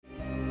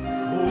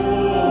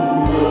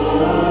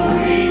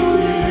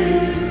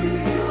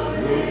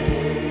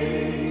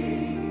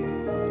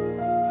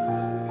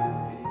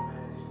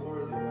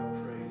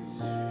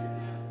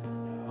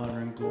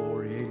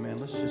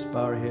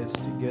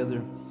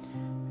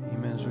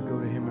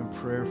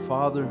prayer.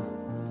 Father,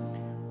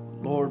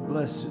 Lord,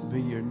 blessed be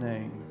your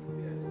name.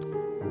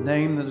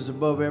 Name that is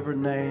above every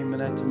name,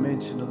 and at the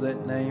mention of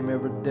that name,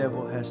 every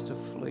devil has to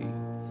flee.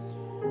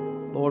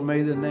 Lord,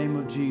 may the name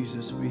of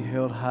Jesus be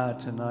held high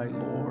tonight,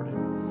 Lord.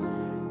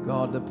 And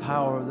God, the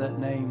power of that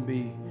name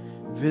be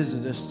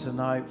visit us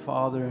tonight,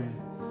 Father,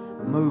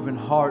 and move in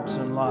hearts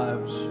and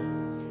lives.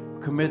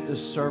 Commit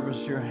this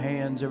service to your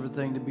hands,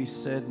 everything to be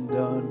said and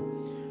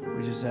done.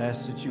 We just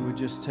ask that you would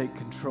just take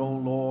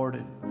control, Lord,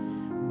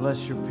 and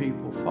bless your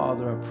people.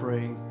 Father, I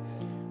pray,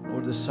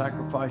 Lord, the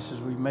sacrifices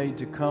we made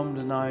to come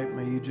tonight,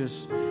 may you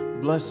just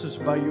bless us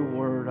by your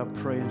word. I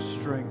pray in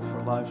strength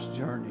for life's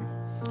journey.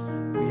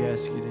 We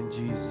ask it in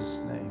Jesus'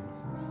 name.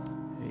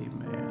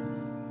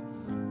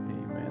 Amen.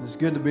 Amen. It's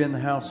good to be in the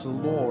house of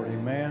the Lord.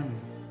 Amen.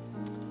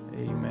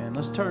 Amen.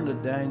 Let's turn to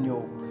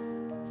Daniel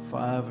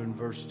 5 and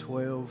verse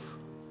 12.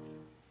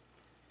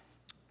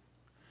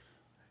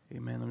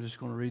 Amen. I'm just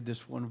going to read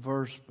this one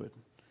verse, but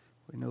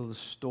we know the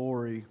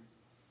story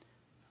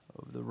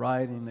of the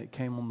writing that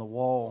came on the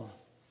wall.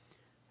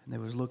 And they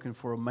was looking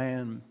for a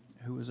man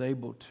who was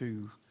able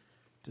to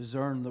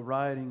discern the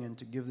writing and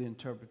to give the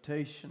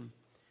interpretation.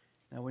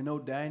 Now we know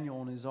Daniel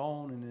on his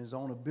own and his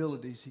own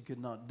abilities, he could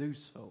not do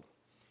so.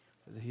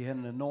 He had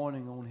an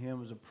anointing on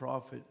him as a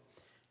prophet.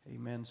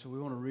 Amen. So we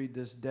want to read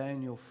this.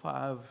 Daniel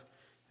 5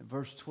 and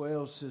verse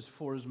 12 says,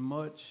 "For as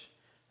much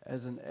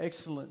as an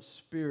excellent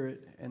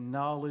spirit and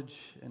knowledge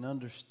and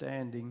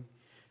understanding,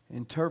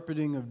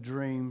 interpreting of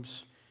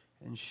dreams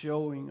and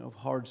showing of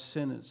hard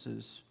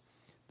sentences,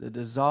 the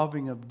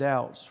dissolving of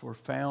doubts were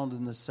found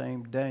in the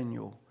same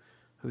Daniel,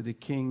 who the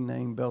king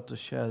named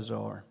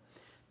Belteshazzar.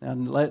 Now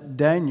let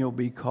Daniel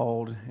be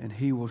called, and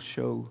he will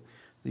show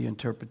the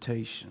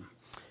interpretation."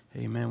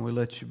 Amen. We'll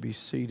let you be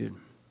seated.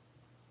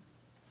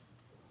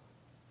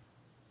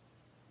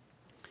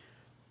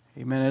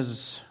 Amen.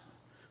 As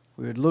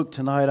we would look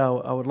tonight,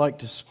 I would like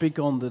to speak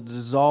on the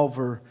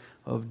dissolver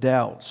of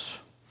doubts.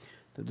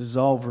 The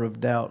dissolver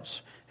of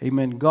doubts.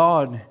 Amen.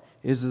 God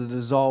is the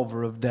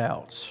dissolver of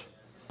doubts.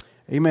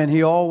 Amen.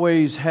 He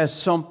always has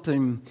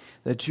something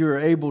that you're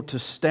able to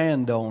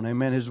stand on.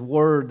 Amen. His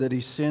word that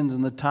He sends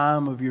in the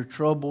time of your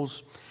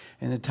troubles,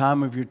 in the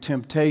time of your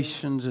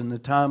temptations, in the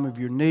time of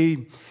your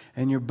need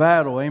and your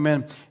battle.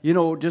 Amen. You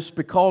know, just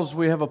because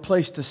we have a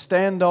place to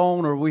stand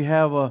on, or we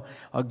have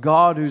a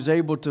God who's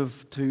able to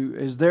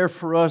is there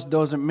for us,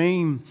 doesn't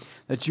mean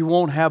that you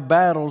won't have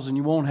battles and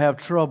you won't have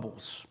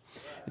troubles.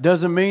 It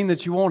doesn't mean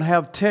that you won't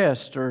have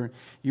tests, or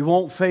you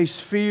won't face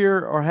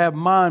fear or have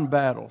mind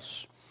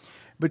battles.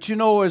 But you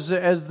know, as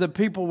the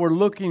people were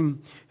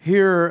looking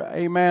here,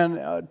 amen,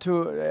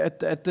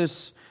 at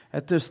this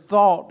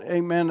thought,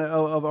 amen,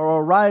 of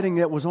a writing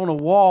that was on a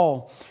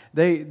wall,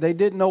 they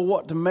didn't know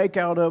what to make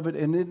out of it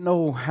and didn't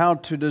know how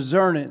to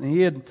discern it.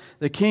 And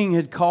the king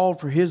had called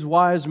for his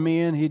wise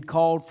men. He'd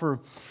called for,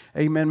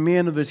 amen,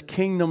 men of his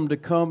kingdom to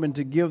come and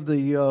to give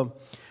the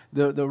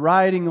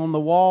writing on the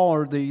wall,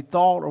 or the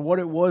thought, or what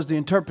it was, the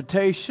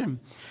interpretation.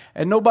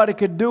 And nobody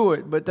could do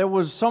it, but there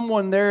was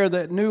someone there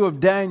that knew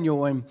of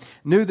Daniel and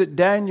knew that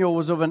Daniel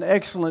was of an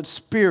excellent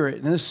spirit.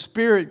 And this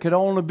spirit could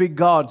only be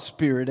God's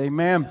spirit,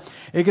 amen.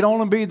 It could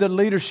only be the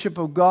leadership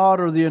of God,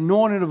 or the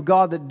anointing of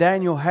God that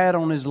Daniel had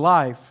on his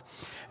life.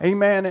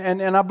 Amen.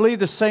 And I believe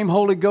the same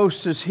Holy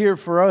Ghost is here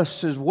for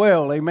us as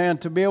well. Amen.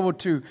 To be able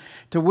to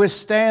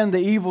withstand the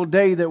evil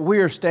day that we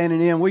are standing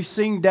in. We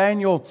seen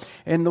Daniel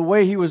and the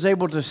way he was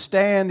able to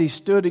stand. He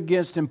stood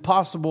against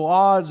impossible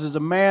odds as a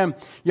man,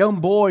 young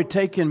boy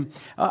taken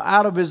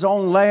out of his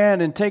own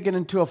land and taken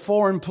into a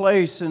foreign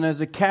place and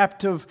as a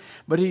captive.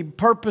 But he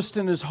purposed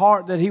in his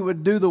heart that he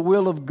would do the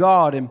will of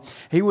God. And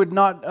he would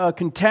not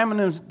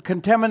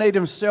contaminate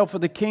himself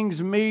with the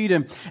king's meat.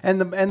 And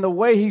the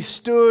way he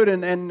stood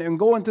and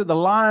going through the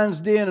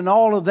lion's den and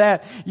all of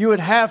that, you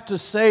would have to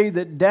say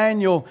that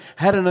Daniel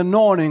had an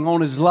anointing on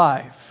his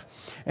life.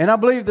 And I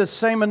believe the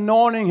same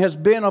anointing has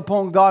been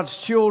upon God's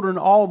children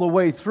all the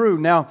way through.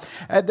 Now,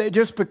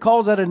 just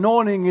because that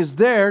anointing is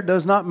there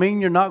does not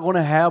mean you're not going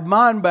to have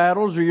mind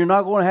battles, or you're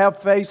not going to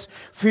face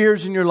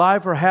fears in your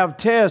life or have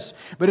tests.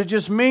 But it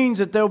just means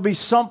that there'll be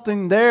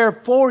something there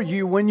for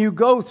you when you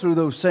go through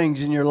those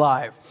things in your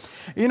life.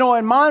 You know,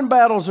 and mind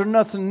battles are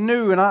nothing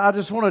new, and I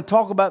just want to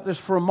talk about this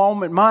for a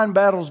moment. Mind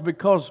battles,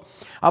 because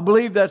I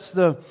believe that's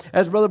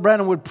as Brother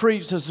Brandon would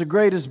preach, that's the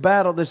greatest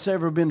battle that's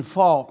ever been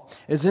fought,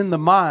 is in the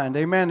mind.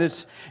 Amen.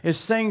 It's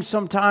things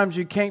sometimes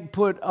you can't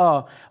put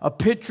a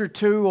picture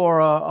to, or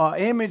a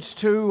image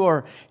to,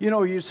 or, you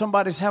know,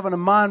 somebody's having a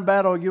mind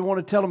battle, you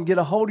want to tell them, get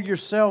a hold of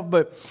yourself,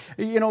 but,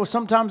 you know,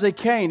 sometimes they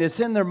can't.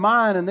 It's in their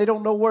mind, and they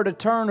don't know where to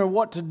turn or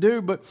what to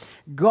do, but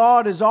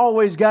God has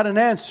always got an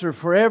answer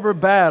for every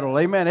battle.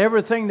 Amen.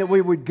 Everything that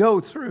we would go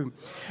through.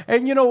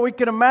 And you know, we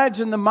can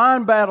imagine the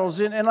mind battles,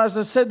 and as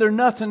I said, they're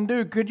nothing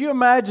new. Could you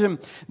imagine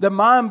the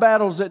mind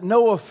battles that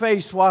Noah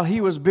faced while he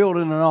was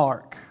building an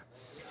ark?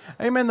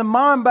 amen, the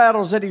mind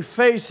battles that he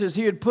faces.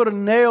 He had put a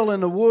nail in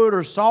the wood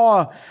or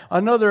saw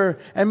another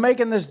and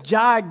making this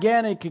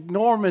gigantic,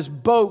 enormous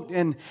boat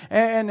and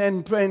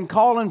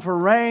calling for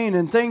rain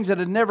and things that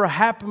had never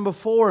happened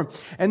before.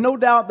 And no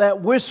doubt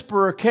that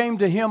whisperer came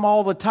to him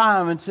all the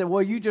time and said,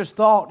 well, you just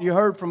thought you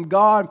heard from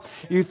God.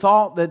 You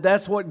thought that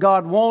that's what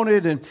God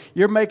wanted, and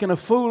you're making a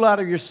fool out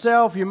of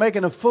yourself. You're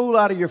making a fool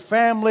out of your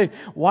family.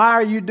 Why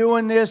are you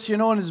doing this? You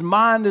know, and his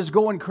mind is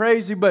going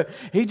crazy, but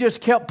he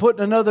just kept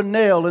putting another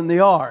nail in the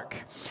ark.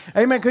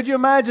 Amen. Could you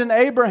imagine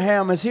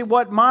Abraham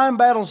what mind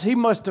battles he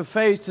must have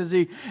faced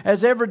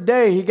as every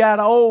day he got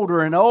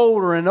older and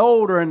older and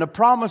older, and the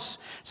promise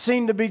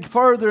seemed to be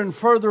further and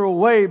further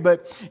away,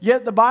 but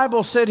yet the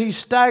Bible said he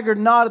staggered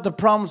not at the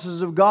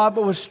promises of God,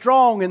 but was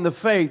strong in the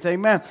faith.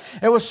 Amen.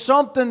 It was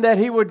something that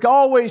he would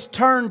always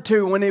turn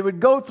to when he would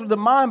go through the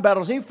mind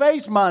battles. He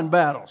faced mind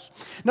battles.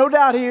 No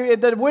doubt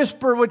the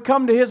whisper would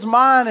come to his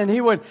mind, and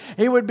he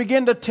would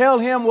begin to tell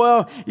him,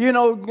 well, you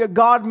know,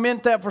 God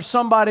meant that for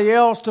somebody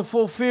else to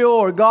fulfill,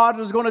 or God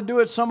was going to do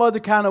it some other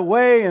kind of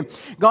way, and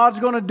God's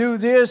going to do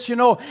this, you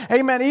know.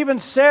 Amen. Even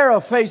Sarah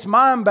faced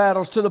mind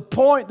battles to the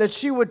point that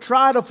she would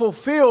try to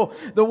fulfill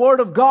the word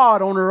of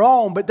God on her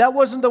own, but that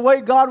wasn't the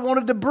way God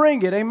wanted to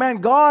bring it. Amen.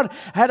 God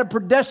had a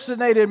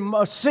predestinated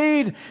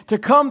seed to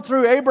come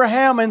through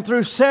Abraham and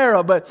through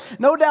Sarah, but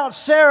no doubt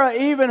Sarah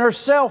even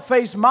herself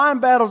faced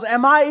mind battles.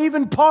 Am I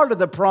even part of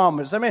the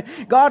promise? I mean,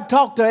 God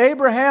talked to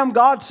Abraham.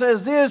 God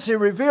says this. He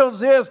reveals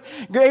this.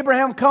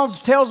 Abraham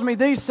comes, tells me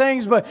these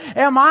things, but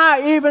am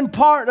I even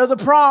part of the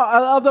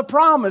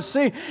promise?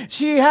 See,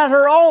 she had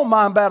her own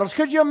mind battles.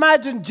 Could you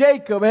imagine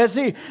Jacob as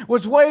he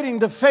was waiting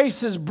to face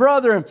his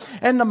brother,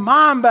 and the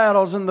mind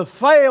battles and the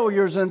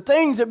failures and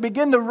things that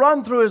begin to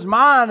run through his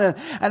mind,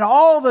 and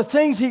all the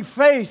things he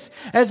faced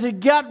as he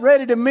got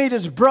ready to meet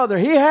his brother?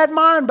 He had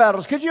mind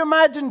battles. Could you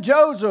imagine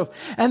Joseph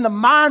and the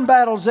mind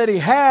battles that he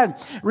had?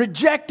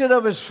 Rejected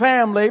of his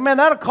family. Amen.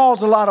 That'll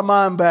cause a lot of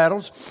mind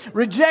battles.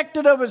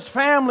 Rejected of his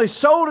family,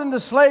 sold into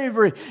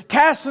slavery,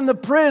 cast into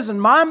prison.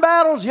 Mind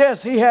battles?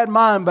 Yes, he had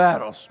mind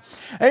battles.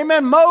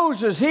 Amen.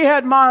 Moses, he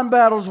had mind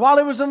battles while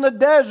he was in the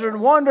desert,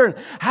 wondering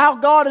how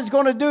God is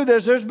going to do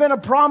this. There's been a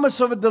promise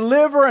of a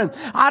deliverer, and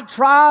I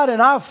tried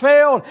and I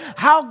failed.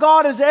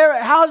 How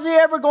is he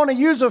ever going to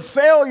use a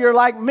failure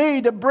like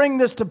me to bring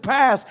this to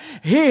pass?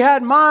 He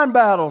had mind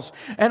battles.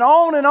 And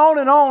on and on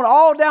and on,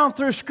 all down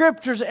through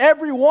scriptures,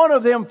 every one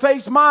of them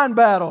faced mind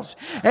battles.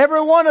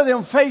 Every one of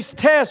them faced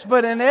tests,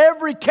 but in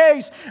every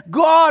case,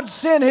 God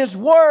sent His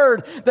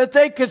word that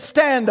they could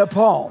stand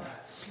upon.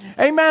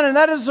 Amen. And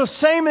that is the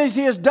same as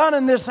He has done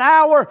in this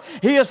hour.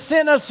 He has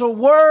sent us a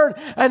word,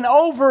 an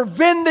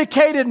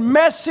over-vindicated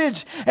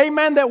message,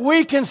 amen, that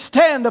we can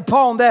stand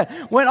upon. That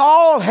when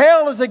all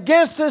hell is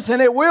against us,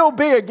 and it will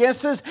be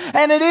against us,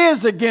 and it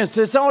is against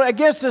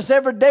us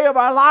every day of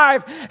our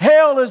life,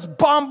 hell is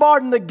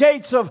bombarding the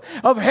gates of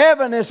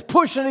heaven. It's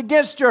pushing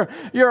against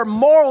your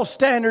moral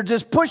standards.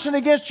 It's pushing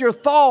against your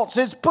thoughts.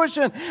 It's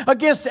pushing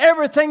against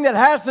everything that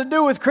has to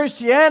do with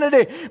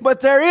Christianity. But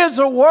there is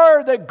a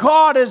word that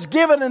God has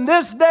given in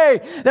this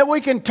day that we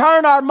can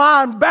turn our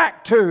mind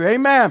back to.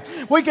 Amen.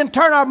 We can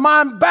turn our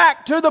mind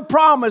back to the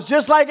promise,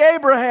 just like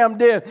Abraham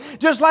did,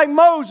 just like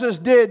Moses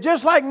did,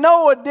 just like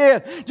Noah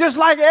did, just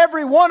like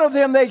every one of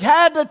them. They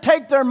had to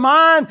take their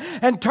mind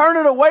and turn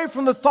it away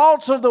from the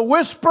thoughts of the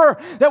whisper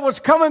that was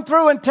coming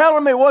through and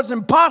telling them it was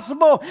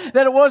impossible,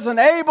 that it wasn't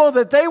able,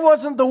 that they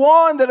wasn't the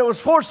one, that it was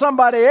for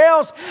somebody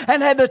else,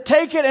 and had to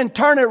take it and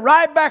turn it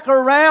right back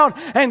around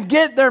and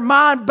get their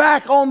mind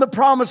back on the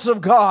promise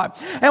of God.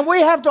 And we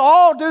have to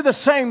all do the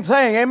same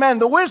thing. Amen.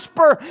 The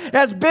whisper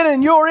has been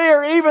in your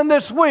ear even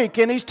this week,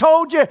 and he's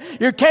told you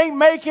you can't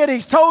make it.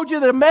 He's told you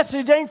the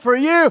message ain't for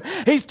you.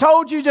 He's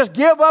told you just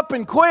give up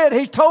and quit.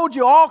 He's told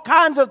you all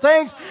kinds of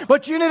things,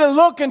 but you need to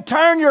look and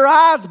turn your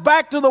eyes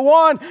back to the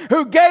one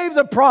who gave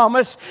the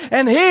promise,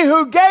 and he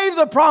who gave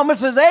the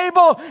promise is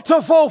able to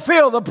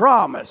fulfill the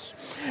promise.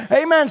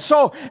 Amen.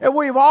 So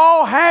we've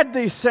all had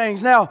these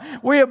things. Now,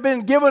 we have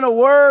been given a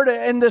word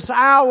in this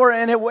hour,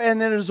 and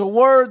it is a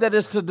word that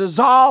is to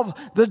dissolve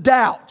the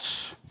doubts.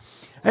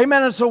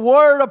 Amen. It's a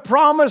word of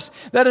promise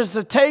that is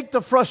to take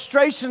the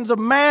frustrations of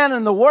man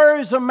and the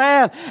worries of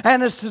man,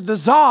 and it's to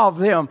dissolve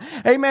them.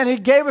 Amen. He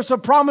gave us a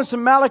promise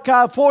in Malachi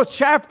 4th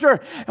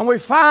chapter, and we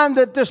find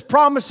that this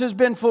promise has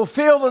been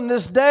fulfilled in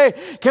this day.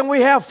 Can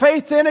we have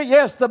faith in it?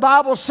 Yes, the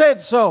Bible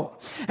said so.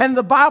 And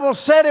the Bible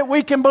said it,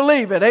 we can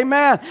believe it.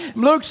 Amen.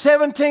 Luke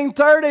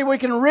 17:30, we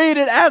can read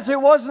it. As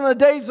it was in the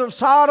days of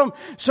Sodom,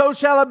 so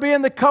shall it be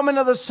in the coming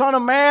of the Son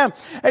of Man.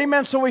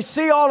 Amen. So we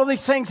see all of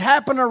these things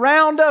happen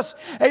around us.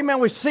 Amen.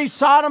 We see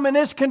Sodom in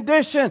this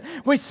condition.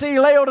 We see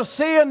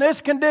Laodicea in this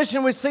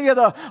condition. We see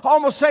the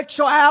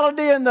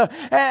homosexuality and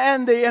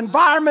the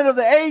environment of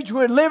the age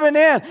we're living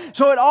in.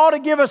 So it ought to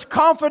give us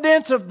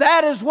confidence if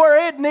that is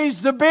where it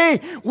needs to be,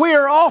 we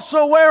are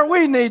also where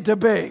we need to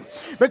be.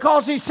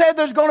 Because He said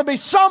there's going to be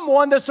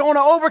someone that's going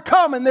to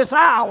overcome in this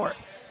hour.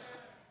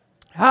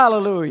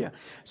 Hallelujah.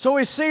 So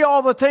we see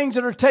all the things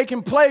that are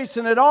taking place,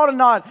 and it ought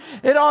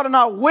to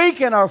not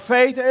weaken our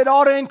faith. It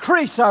ought to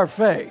increase our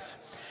faith.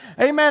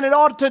 Amen. It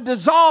ought to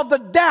dissolve the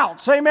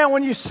doubts. Amen.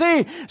 When you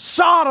see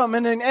Sodom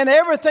and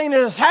everything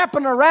that has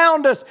happened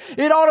around us,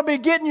 it ought to be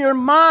getting your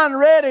mind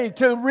ready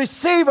to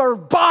receive a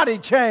body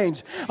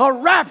change, a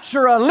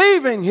rapture, a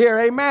leaving here.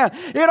 Amen.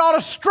 It ought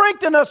to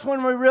strengthen us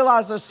when we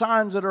realize the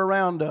signs that are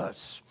around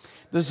us.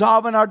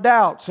 Dissolving our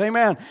doubts.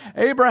 Amen.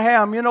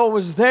 Abraham,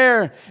 was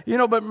there,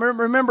 but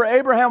remember,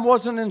 Abraham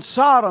wasn't in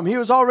Sodom. He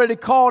was already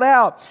called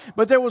out.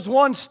 But there was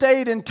one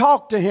stayed and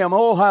talked to him.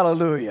 Oh,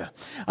 hallelujah.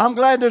 I'm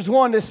glad there's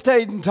one that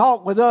stayed and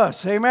talked with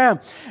us.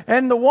 Amen.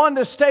 And the one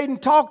that stayed and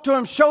talked to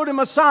him showed him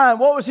a sign.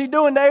 What was he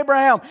doing to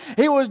Abraham?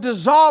 He was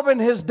dissolving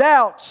his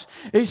doubts.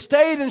 He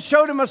stayed and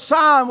showed him a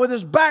sign with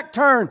his back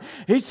turned.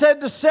 He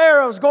said to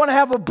Sarah was going to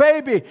have a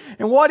baby,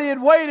 and what he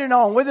had waited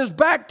on with his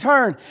back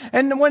turned.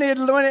 And when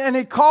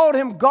he called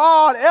him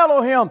God,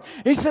 Elohim,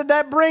 he said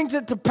that brings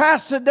it to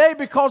pass today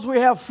because we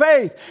have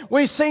faith.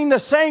 We've seen the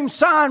same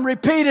sign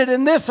repeated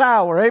in this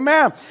hour.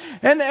 Amen.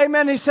 And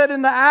amen. He said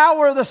in the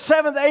hour of the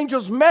seventh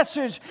angel's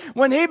message,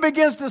 when he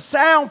begins to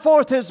sound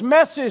forth his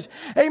message,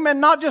 amen,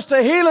 not just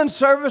a healing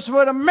service,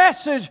 but a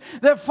message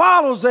that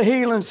follows the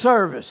healing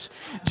service.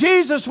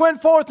 Jesus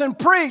went forth and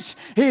preached.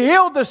 He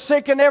healed the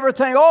sick and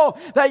everything. Oh,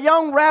 that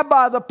young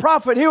rabbi, the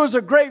prophet, he was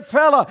a great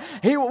fella.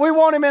 We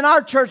want him in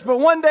our church, but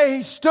one day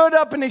he stood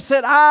up and he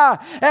said, I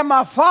and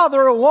my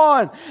Father are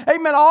one.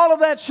 Amen. All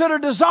of that should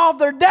have dissolved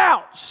their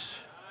doubts.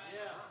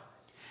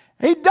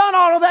 He'd done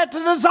all of that to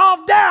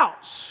dissolve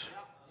doubts.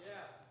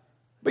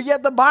 But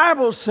yet the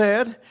Bible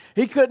said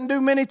he couldn't do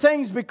many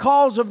things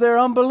because of their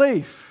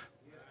unbelief.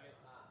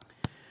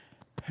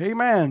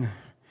 Amen.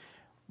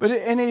 But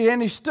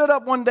he stood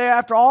up one day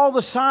after all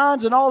the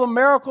signs and all the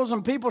miracles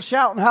and people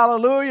shouting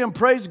hallelujah and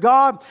praise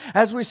God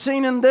as we've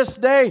seen in this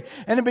day.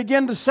 And he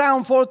began to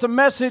sound forth the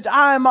message,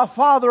 I and my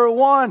Father are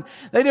one.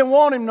 They didn't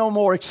want him no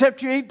more.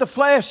 Except you eat the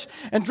flesh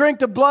and drink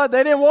the blood.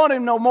 They didn't want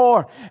him no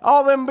more.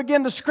 All of them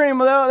began to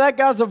scream, oh, that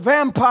guy's a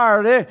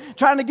vampire. They're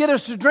trying to get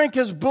us to drink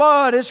his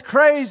blood. It's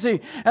crazy.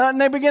 And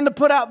they began to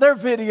put out their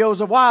videos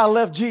of why I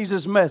left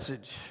Jesus'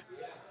 message.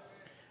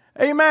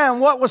 Amen.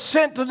 What was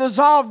sent to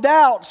dissolve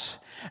doubts.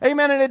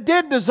 Amen. And it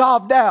did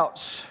dissolve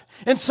doubts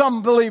in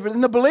some believers, in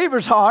the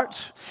believers'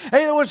 hearts.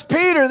 And it was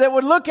Peter that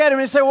would look at him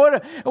and say,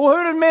 well,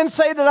 who did men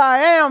say that I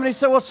am? And he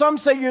said, well, some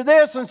say you're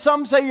this and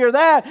some say you're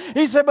that.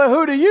 He said, but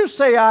who do you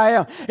say I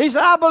am? He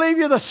said, I believe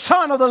you're the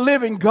Son of the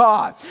living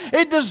God.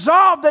 It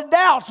dissolved the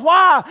doubts.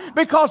 Why?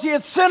 Because he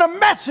had sent a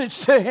message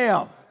to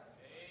him.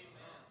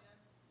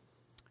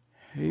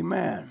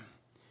 Amen.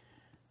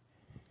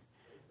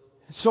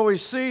 So we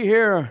see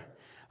here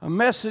a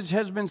message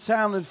has been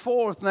sounded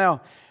forth.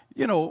 Now,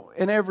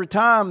 in every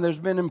time there's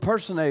been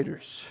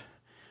impersonators.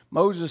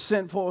 Moses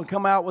sent forth and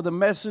come out with a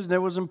message, and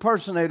there was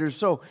impersonators.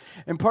 So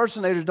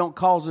impersonators don't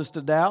cause us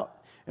to doubt.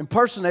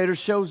 Impersonators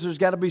shows there's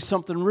got to be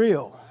something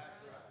real.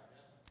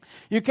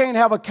 You can't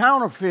have a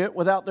counterfeit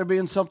without there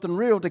being something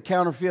real to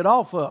counterfeit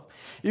off of.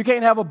 You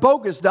can't have a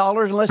bogus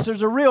dollar unless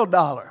there's a real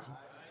dollar.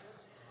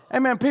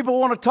 Amen. People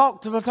want to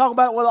talk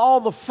about it with all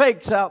the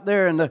fakes out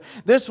there, and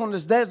this one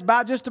is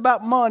just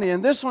about money,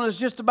 and this one is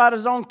just about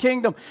his own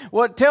kingdom.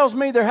 Well, it tells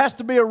me there has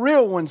to be a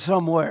real one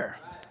somewhere.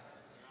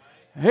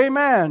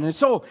 Amen. And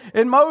so,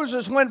 in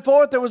Moses went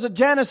forth, there was a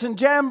Jannes and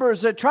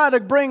Jambres that tried to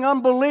bring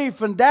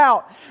unbelief and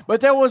doubt,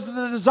 but there was the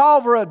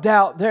dissolver of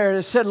doubt there.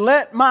 It said,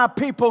 let my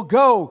people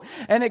go.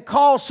 And it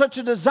caused such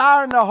a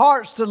desire in their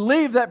hearts to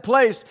leave that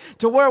place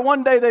to where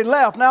one day they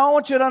left. Now, I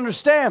want you to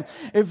understand,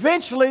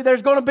 eventually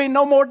there's going to be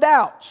no more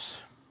doubts.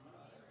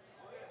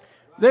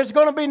 There's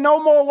going to be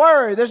no more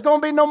worry. There's going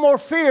to be no more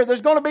fear.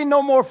 There's going to be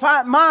no more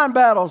mind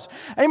battles.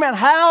 Amen.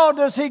 How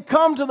does he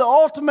come to the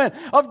ultimate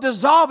of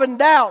dissolving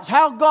doubts?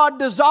 How God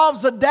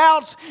dissolves the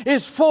doubts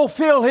is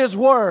fulfill his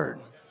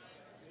word.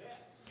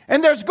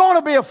 And there's going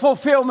to be a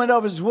fulfillment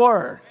of his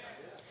word.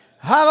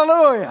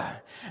 Hallelujah.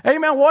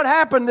 Amen. What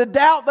happened? The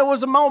doubt that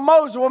was among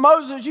Moses. Well,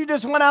 Moses, you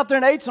just went out there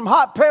and ate some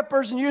hot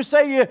peppers, and you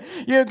say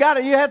you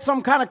had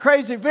some kind of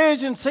crazy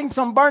vision, seen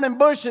some burning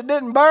bush that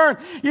didn't burn.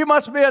 You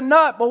must be a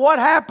nut. But what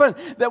happened?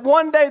 That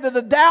one day that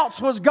the doubts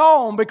was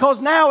gone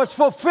because now it's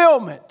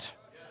fulfillment.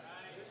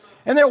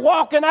 And they're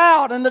walking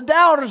out, and the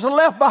doubters are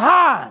left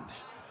behind.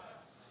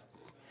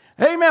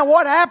 Amen.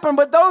 What happened?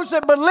 But those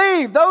that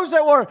believed, those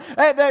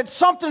that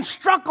something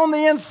struck on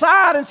the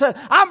inside and said,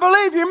 I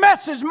believe your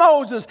message,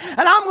 Moses,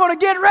 and I'm going to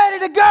get ready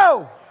to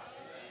go.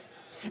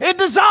 It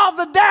dissolved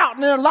the doubt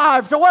in their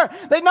lives to where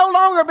they no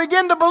longer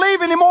began to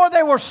believe anymore.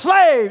 They were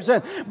slaves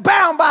and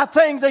bound by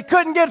things they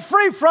couldn't get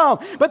free from.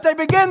 But they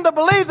began to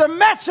believe the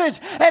message,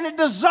 and it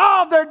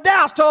dissolved their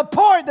doubts to a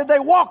point that they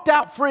walked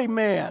out free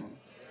men.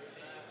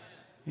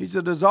 He's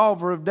a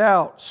dissolver of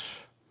doubts.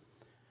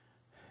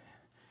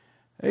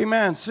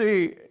 Amen.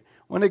 See,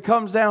 when it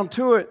comes down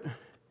to it,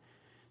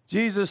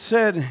 Jesus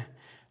said,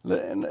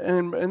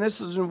 And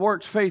this is in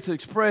Works Faith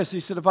Express.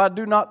 He said, if I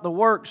do not the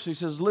works, he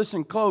says,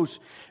 listen close.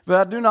 If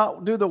I do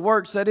not do the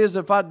works, that is,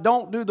 if I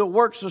don't do the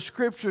works the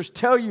Scriptures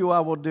tell you I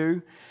will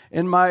do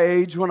in my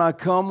age when I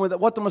come, with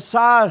what the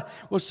Messiah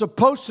was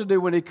supposed to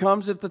do when He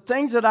comes, if the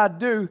things that I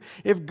do,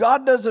 if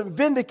God doesn't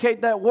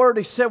vindicate that word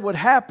He said would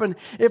happen,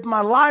 if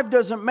my life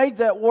doesn't make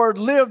that word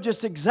live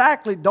just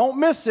exactly, don't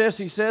miss this,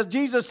 He says,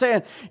 Jesus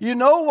saying, you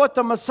know what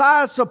the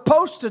Messiah is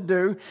supposed to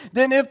do,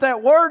 then if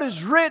that word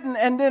is written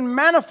and then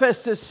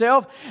manifests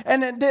itself,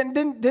 and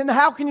then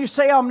how can you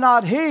say I'm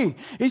not He?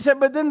 He said,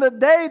 but then the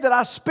day that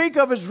I speak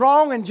of is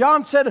wrong, and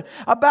John said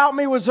about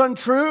me was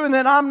untrue, and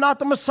then I'm not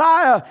the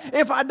Messiah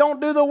if I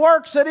don't do the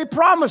works that He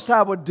promised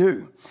I would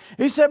do.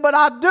 He said, but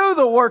I do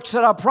the works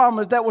that I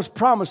promised, that was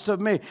promised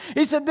of me.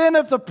 He said, then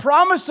if the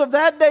promise of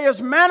that day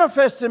is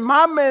manifest in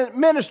my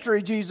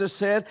ministry, Jesus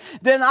said,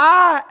 then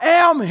I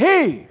am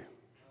He.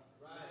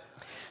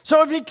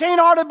 So if you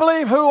can't hardly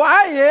believe who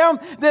I am,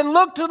 then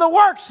look to the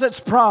works that's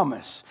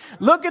promised.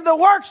 Look at the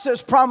works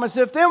that's promised.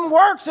 If them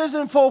works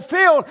isn't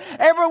fulfilled,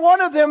 every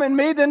one of them in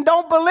me, then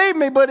don't believe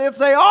me. But if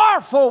they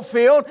are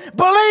fulfilled,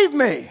 believe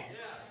me.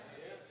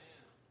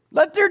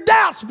 Let your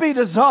doubts be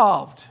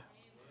dissolved.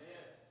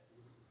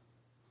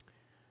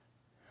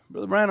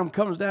 Brother Branham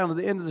comes down to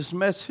the end of this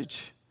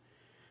message,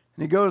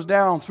 and he goes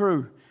down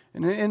through.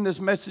 And in this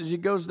message, he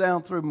goes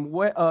down through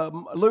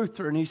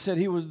Luther, and he said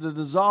he was the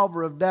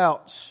dissolver of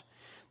doubts.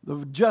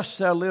 The just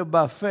shall live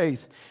by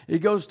faith. He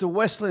goes to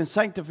Wesleyan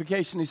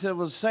sanctification. He said it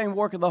was the same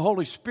work of the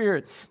Holy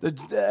Spirit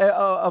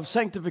of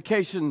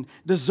sanctification,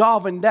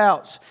 dissolving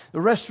doubts. The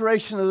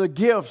restoration of the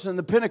gifts and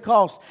the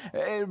Pentecost,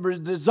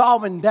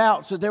 dissolving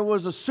doubts, that there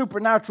was a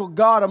supernatural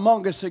God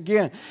among us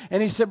again.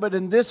 And he said, but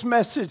in this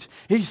message,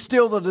 He's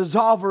still the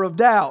dissolver of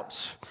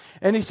doubts.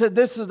 And he said,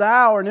 this is the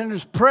hour. And in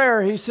his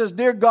prayer, he says,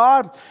 dear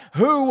God,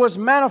 who was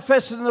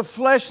manifested in the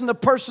flesh in the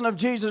person of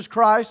Jesus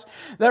Christ,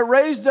 that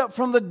raised up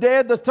from the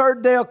dead the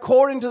third day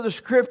according to the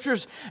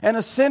Scriptures, and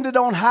ascended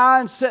on high,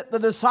 and set the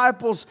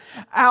disciples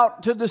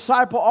out to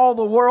disciple all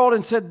the world,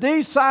 and said,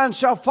 these signs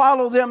shall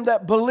follow them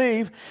that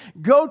believe.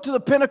 Go to the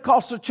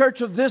Pentecostal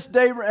church of this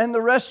day and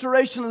the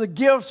restoration of the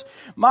gifts.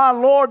 My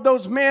Lord,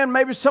 those men,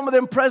 maybe some of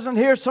them present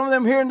here, some of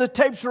them hearing the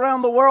tapes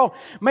around the world,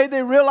 may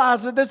they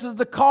realize that this is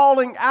the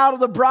calling out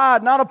of the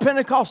bride, not a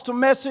Pentecostal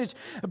message.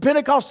 A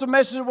Pentecostal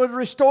message would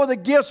restore the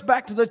gifts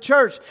back to the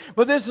church.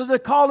 But this is the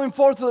calling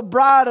forth of the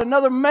bride,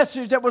 another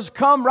message that was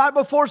come right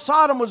before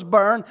Sodom was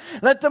burned.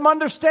 Let them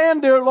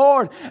understand, dear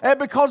Lord, and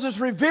because it's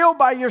revealed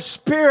by your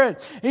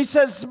Spirit. He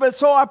says, but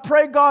so I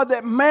pray, God,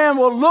 that man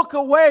will look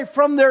away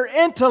from their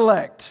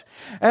intellect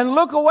and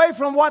look away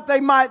from what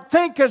they might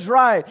think is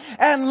right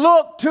and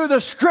look to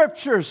the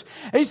Scriptures.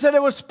 He said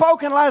it was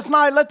spoken last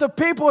night. Let the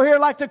people hear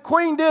like the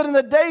queen did in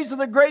the days of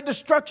the great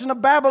destruction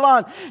of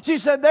Babylon. She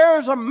said, there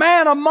is a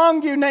man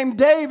among you named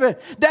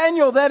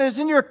Daniel, that is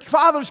in your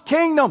father's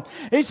kingdom.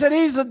 He said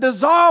he's the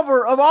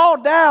dissolver of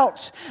all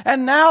doubts.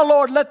 And now,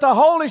 Lord, let the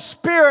Holy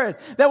Spirit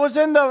that was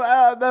in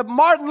the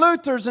Martin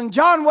Luther's and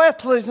John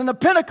Wesley's and the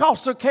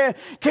Pentecostal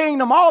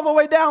kingdom, all the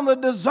way down, the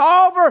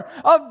dissolver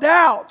of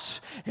doubts,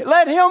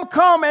 let Him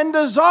come and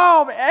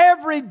dissolve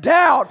every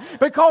doubt,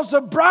 because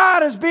the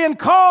bride is being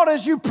called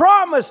as you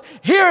promised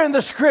here in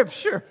the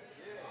Scripture.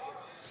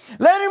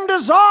 Let Him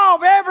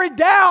dissolve every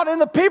doubt in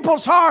the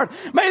people's heart.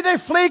 May they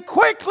flee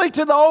quickly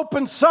to the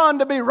open sun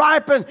to be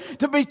ripened,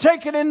 to be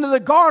taken into the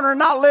garner,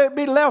 not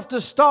be left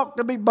to stalk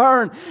to be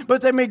burned,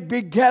 but they may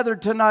be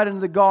gathered tonight into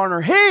the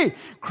garner. He,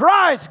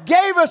 Christ,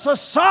 gave us a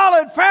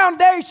solid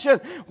foundation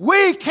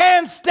we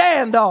can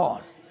stand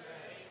on.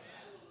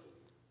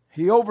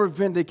 He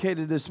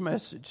over-vindicated this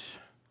message.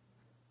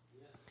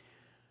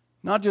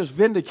 Not just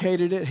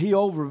vindicated it, He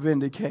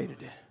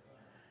over-vindicated it.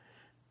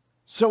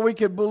 So we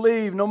could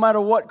believe no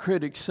matter what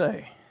critics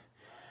say,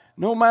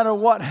 no matter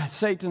what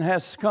Satan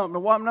has come,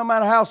 no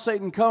matter how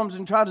Satan comes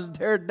and tries to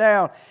tear it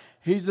down,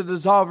 he's the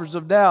dissolver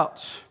of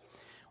doubts.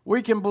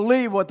 We can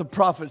believe what the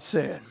prophet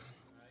said.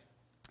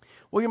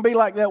 We can be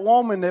like that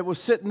woman that was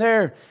sitting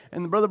there,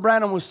 and Brother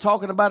Branham was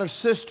talking about her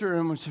sister,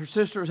 and her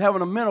sister was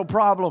having a mental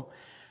problem.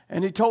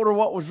 And he told her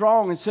what was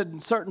wrong and said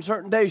in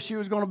certain days she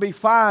was going to be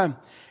fine.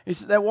 He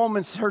said that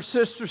woman, her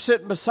sister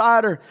sitting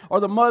beside her, or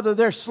the mother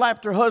there,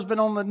 slapped her husband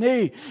on the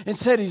knee and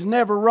said he's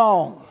never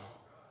wrong.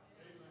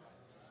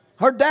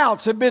 Her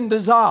doubts have been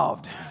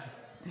dissolved.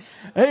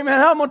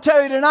 Amen. I'm going to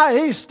tell you tonight,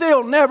 he's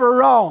still never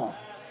wrong.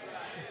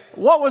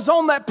 What was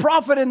on that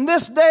prophet in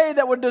this day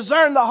that would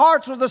discern the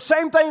hearts was the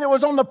same thing that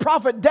was on the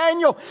prophet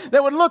Daniel,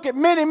 that would look at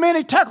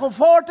many tekel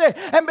forte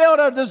and be able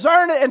to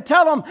discern it and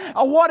tell them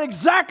what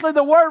exactly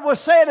the word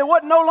was saying. It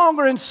wasn't no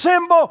longer in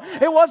symbol.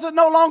 It wasn't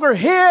no longer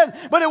hid,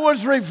 but it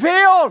was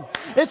revealed.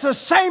 It's the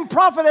same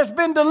prophet that's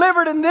been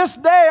delivered in this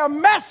day, a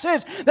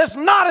message that's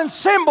not in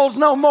symbols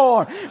no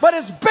more, but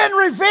it's been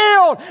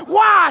revealed.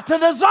 Why? To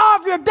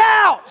dissolve your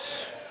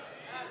doubts.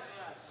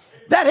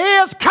 That He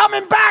is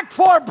coming back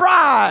for a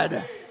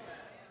bride.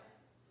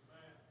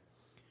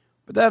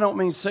 But that don't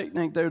mean Satan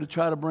ain't there to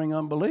try to bring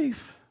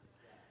unbelief,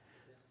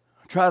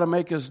 try to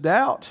make us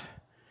doubt.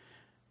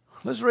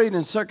 Let's read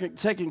in 2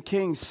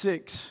 Kings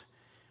 6.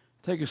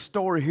 Take a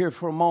story here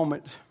for a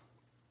moment.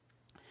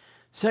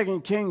 2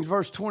 Kings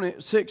verse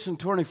 26 and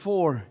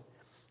 24.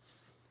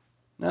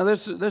 Now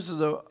there's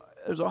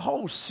a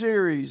whole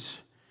series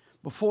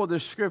before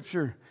this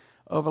scripture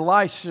of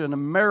Elisha and the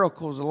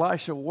miracles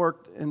Elisha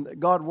worked and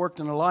God worked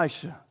in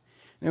Elisha.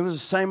 And it was the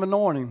same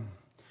anointing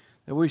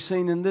that we've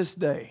seen in this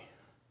day.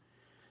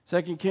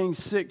 2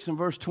 Kings 6 and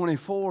verse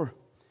 24.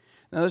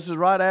 Now this is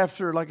right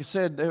after, like I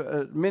said,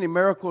 many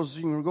miracles.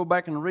 You can go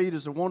back and read.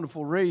 It's a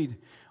wonderful read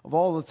of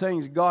all the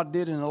things God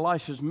did in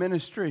Elisha's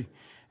ministry.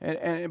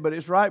 But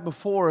it's right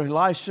before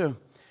Elisha,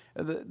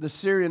 the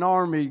Syrian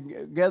army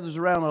gathers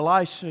around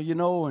Elisha,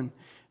 and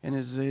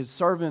his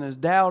servant is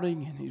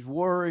doubting and he's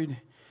worried.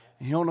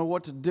 And he don't know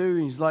what to do.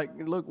 He's like,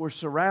 look, we're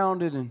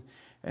surrounded.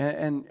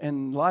 And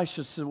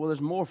Elisha said, well, there's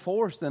more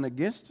for us than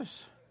against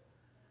us.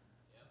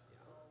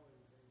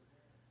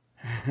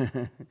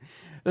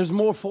 There's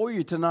more for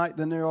you tonight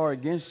than there are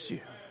against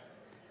you.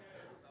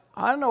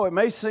 I know it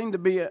may seem to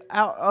be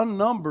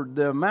unnumbered,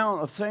 the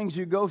amount of things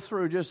you go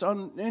through, just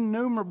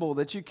innumerable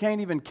that you can't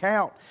even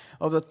count,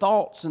 of the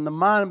thoughts and the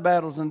mind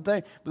battles and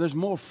things. But there's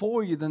more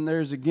for you than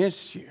there's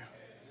against you.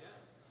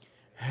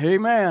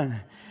 Amen.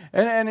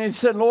 And he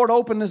said, Lord,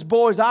 open this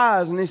boy's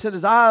eyes. And he said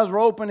his eyes were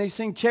open. He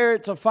seen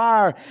chariots of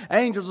fire,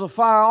 angels of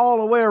fire all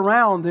the way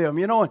around him.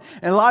 And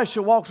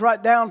Elisha walks right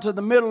down to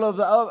the middle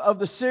of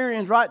the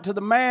Syrians, right to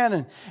the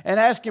man, and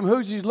asks him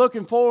who's he's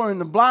looking for.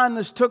 And the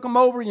blindness took him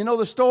over. You know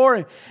the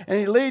story. And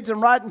he leads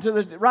him right into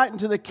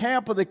the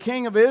camp of the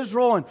king of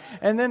Israel.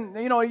 And then,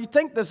 you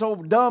think this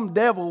old dumb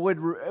devil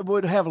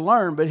would have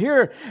learned. But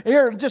here,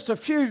 just a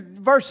few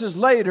verses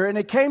later, and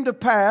it came to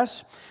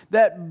pass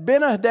that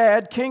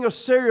Ben-Hadad, king of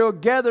Syria,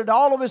 gathered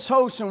all of his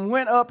hosts and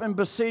went up and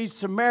besieged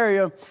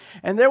Samaria.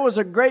 And there was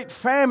a great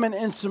famine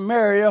in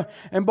Samaria.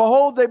 And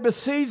behold, they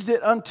besieged it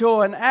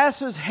until an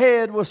ass's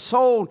head was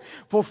sold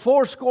for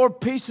 80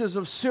 pieces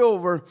of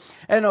silver,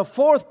 and a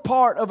fourth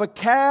part of a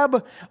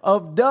cab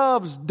of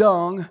dove's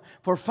dung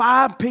for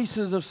 5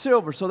 pieces of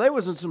silver. So they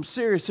was in some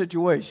serious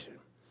situation.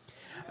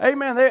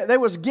 Amen. They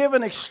was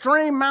given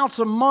extreme amounts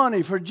of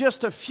money for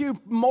just a few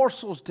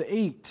morsels to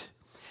eat.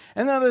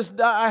 And then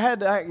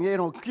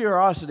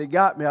curiosity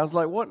got me. I was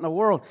like, what in the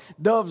world?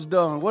 Dove's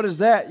dung. What is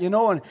that?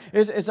 And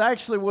it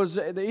actually was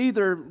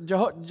either,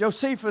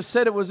 Josephus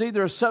said it was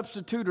either a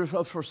substitute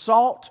for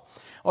salt,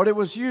 or it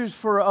was used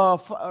for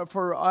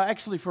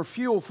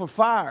fuel for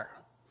fire.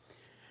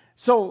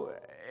 So,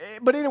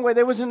 but anyway,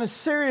 they was in a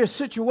serious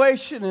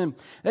situation, and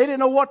they didn't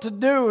know what to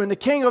do. And the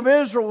king of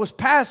Israel was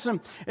passing,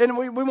 and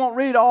we won't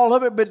read all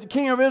of it, but the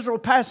king of Israel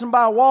passing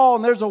by a wall,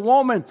 and there's a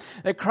woman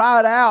that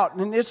cried out.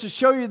 And it's to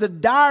show you the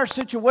dire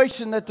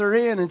situation that they're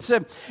in, and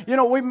said,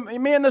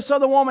 me and this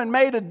other woman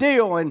made a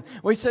deal, and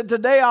we said,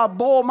 today I'll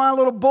boil my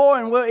little boy,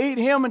 and we'll eat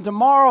him, and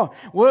tomorrow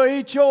we'll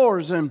eat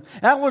yours. And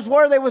that was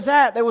where they was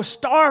at. They was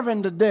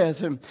starving to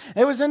death, and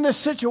they was in this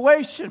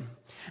situation.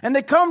 And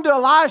they come to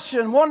Elisha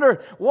and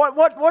wonder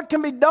what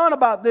can be done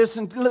about this.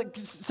 In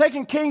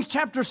 2 Kings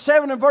chapter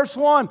 7 and verse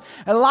 1,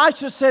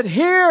 Elisha said,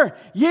 hear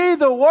ye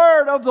the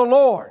word of the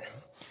Lord.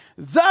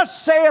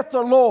 Thus saith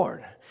the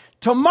Lord,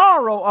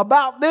 tomorrow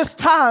about this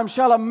time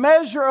shall a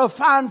measure of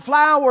fine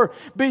flour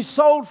be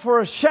sold for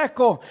a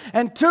shekel,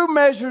 and 2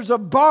 measures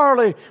of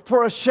barley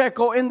for a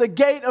shekel in the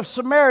gate of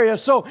Samaria.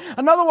 So,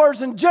 in other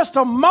words, in just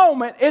a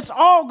moment, it's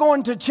all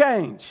going to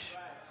change.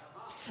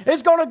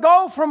 It's going to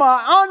go from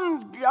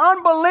an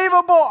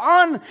unbelievable,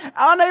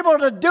 unable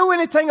to do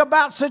anything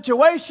about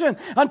situation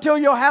until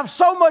you'll have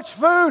so much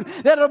food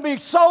that it'll be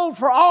sold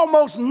for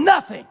almost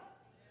nothing.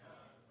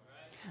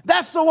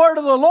 That's the word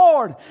of the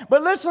Lord.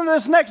 But listen to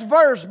this next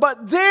verse.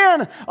 But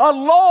then a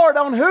Lord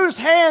on whose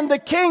hand the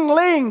king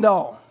leaned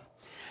on,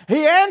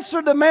 he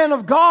answered the man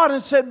of God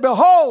and said,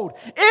 behold,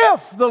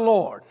 if the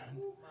Lord.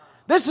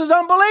 This is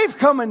unbelief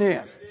coming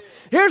in.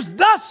 Here's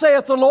thus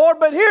saith the Lord,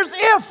 but here's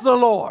if the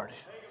Lord.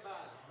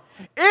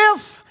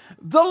 If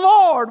the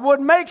Lord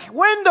would make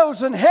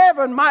windows in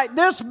heaven, might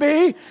this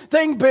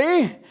thing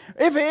be?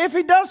 If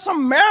he does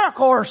some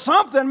miracle or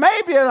something,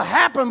 maybe it'll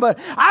happen, but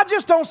I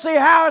just don't see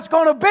how it's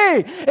going to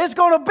be. It's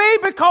going to be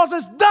because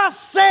it's thus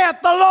saith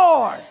the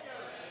Lord.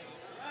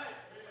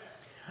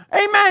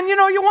 Amen.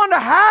 You wonder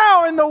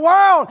how in the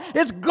world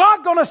is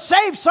God going to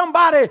save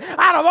somebody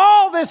out of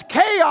all this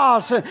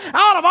chaos and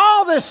out of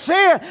all this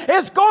sin.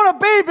 It's going to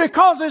be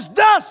because it's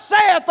thus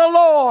saith the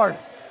Lord.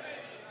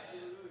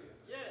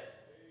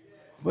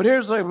 But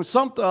here's a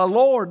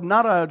Lord,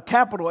 not a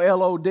capital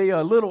L-O-D,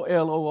 a little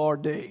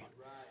L-O-R-D.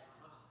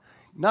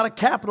 Not a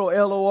capital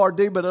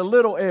L-O-R-D, but a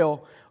little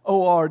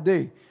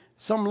L-O-R-D.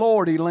 Some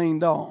Lord he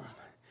leaned on.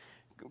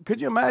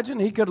 Could you imagine?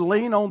 He could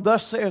lean on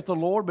thus saith the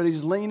Lord, but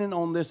he's leaning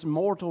on this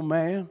mortal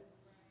man.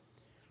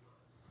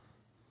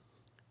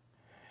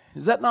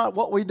 Is that not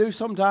what we do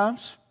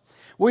sometimes?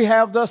 We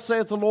have thus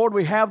saith the Lord,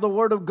 we have the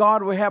word of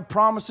God, we have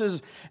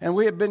promises, and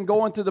we have been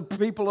going to the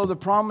people of the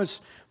promise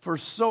for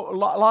a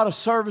lot of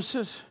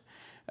services.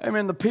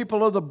 Amen. The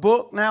people of the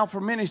book now for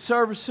many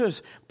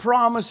services,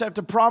 promise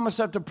after promise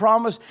after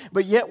promise,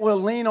 but yet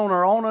we'll lean on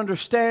our own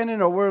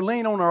understanding, or we'll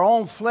lean on our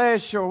own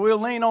flesh, or we'll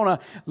lean on a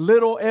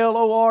little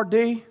Lord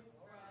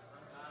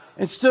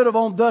instead of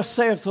on thus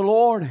saith the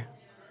Lord.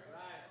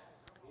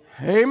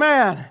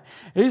 Amen.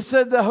 He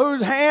said, "The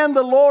whose hand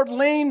the Lord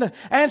leaned,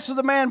 answered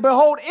the man,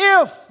 behold,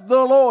 if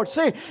the Lord."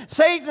 See,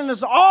 Satan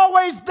is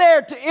always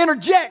there to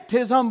interject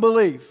his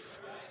unbelief.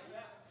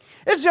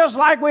 It's just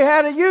like we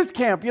had a youth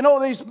camp. You know,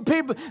 these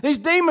people, these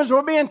demons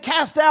were being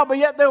cast out, but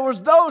yet there was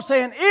those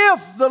saying,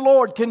 if the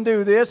Lord can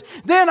do this,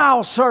 then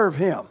I'll serve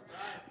him.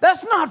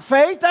 That's not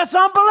faith, that's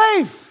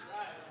unbelief.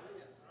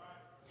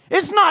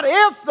 It's not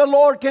if the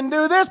Lord can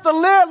do this. The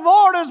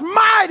Lord is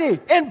mighty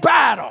in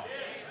battle.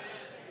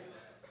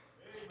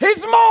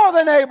 He's more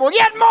than able,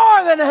 yet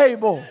more than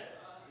able.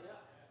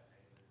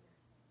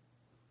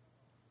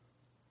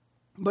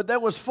 But there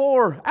was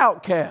 4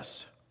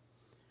 outcasts.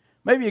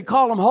 Maybe you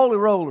call them holy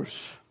rollers.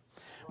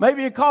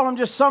 Maybe you call them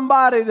just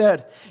somebody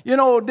that, you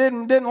know,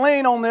 didn't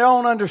lean on their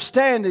own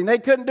understanding. They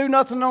couldn't do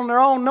nothing on their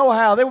own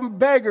know-how. They were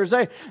beggars.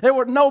 They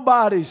were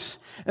nobodies.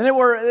 And they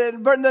were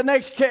in the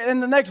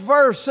next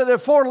verse, there were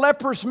 4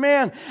 leprous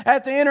men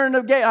at the entering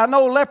of the gate. I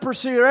know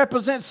leprosy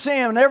represents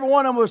sin, and every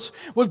one of them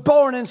was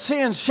born in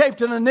sin,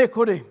 shaped in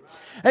iniquity.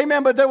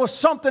 Amen. But there was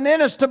something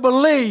in us to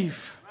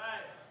believe.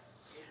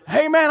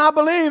 Amen. I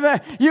believe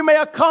that you may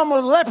have come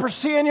with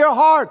leprosy in your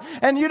heart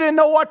and you didn't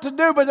know what to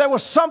do, but there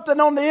was something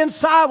on the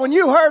inside. When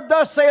you heard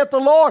thus saith the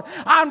Lord,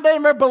 I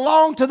never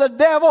belonged to the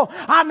devil.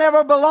 I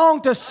never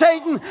belonged to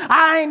Satan.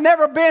 I ain't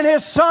never been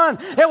his son.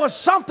 It was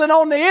something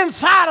on the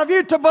inside of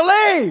you to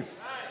believe.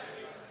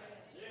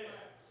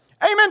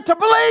 Amen. To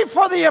believe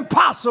for the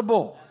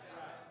impossible.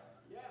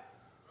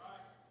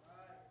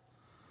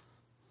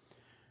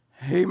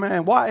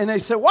 Amen. Why? And they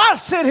said, why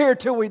sit here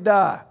till we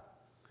die?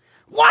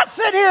 Why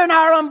sit here in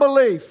our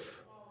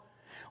unbelief?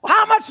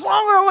 How much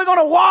longer are we going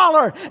to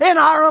waller in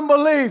our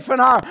unbelief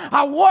and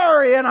our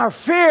worry and our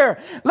fear?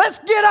 Let's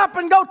get up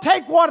and go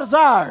take what is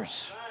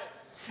ours.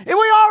 We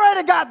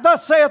already got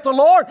thus saith the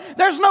Lord.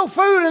 There's no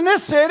food in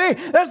this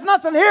city. There's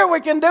nothing here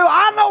we can do.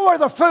 I know where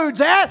the food's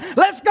at.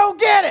 Let's go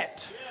get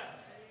it.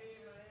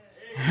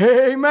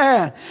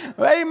 Amen.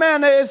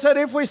 Amen. It said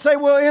if we say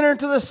we'll enter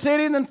into the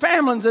city, then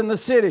famine's in the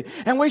city,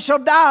 and we shall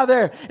die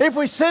there. If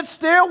we sit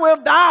still,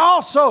 we'll die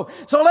also.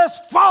 So let's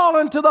fall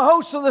into the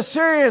host of the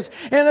Syrians.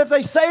 And if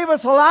they save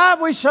us alive,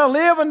 we shall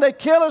live, and they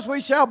kill us,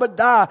 we shall but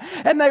die.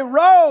 And they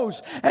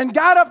rose and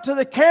got up to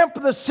the camp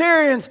of the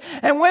Syrians.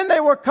 And when they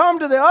were come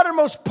to the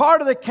uttermost part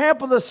of the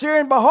camp of the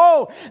Syrian,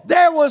 behold,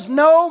 there was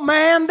no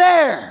man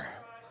there.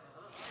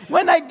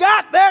 When they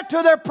got there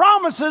to their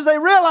promises, they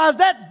realized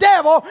that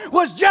devil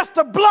was just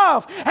a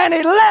bluff, and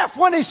he left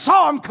when he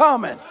saw him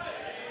coming.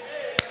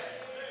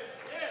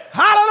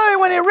 Hallelujah.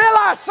 When he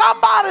realized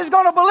somebody's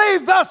going to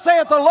believe thus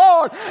saith the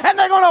Lord, and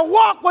they're going to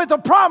walk with the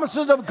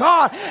promises of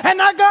God, and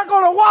they're not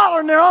going to wallow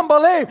in their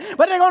unbelief,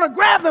 but they're going to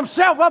grab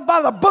themselves up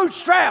by the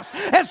bootstraps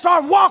and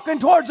start walking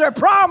towards their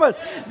promise.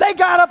 They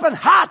got up and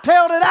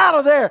hightailed it out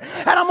of there.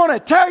 And I'm going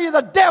to tell you,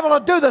 the devil will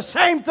do the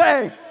same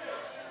thing.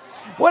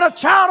 When a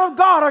child of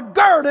God will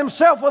gird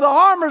himself with the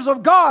armors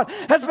of God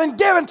has been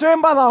given to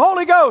him by the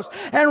Holy Ghost,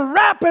 and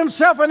wrap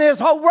himself in his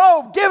whole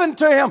robe given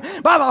to him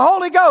by the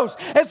Holy Ghost,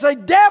 and say,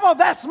 devil,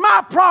 that's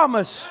my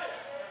promise.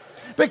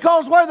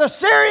 Because where the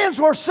Syrians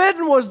were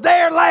sitting was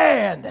their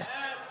land.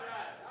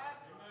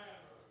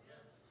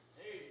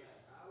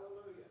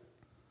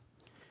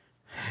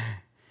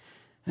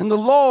 And the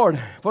Lord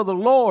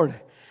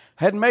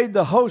had made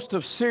the host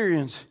of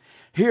Syrians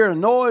hear a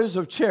noise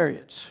of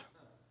chariots.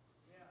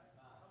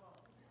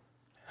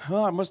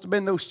 Well, it must have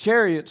been those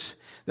chariots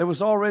that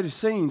was already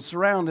seen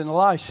surrounding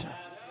Elisha.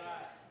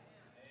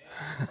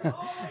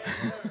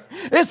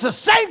 It's the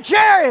same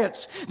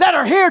chariots that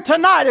are here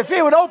tonight if he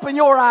would open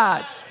your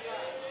eyes.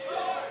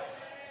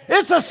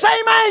 It's the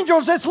same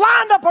angels that's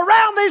lined up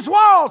around these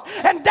walls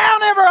and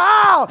down every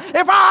aisle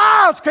if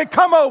our eyes could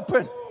come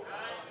open.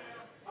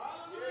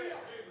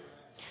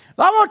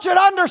 I want you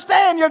to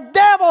understand, your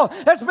devil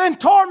that's been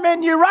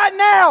tormenting you right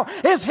now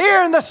is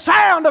hearing the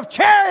sound of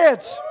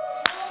chariots.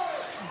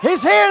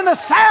 He's hearing the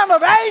sound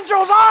of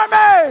angels'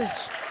 armies.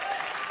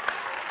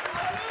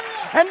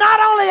 And not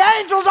only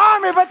angels'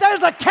 army, but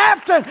there's a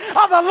captain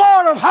of the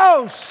Lord of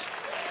hosts.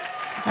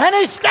 And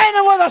he's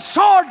standing with a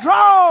sword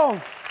drawn.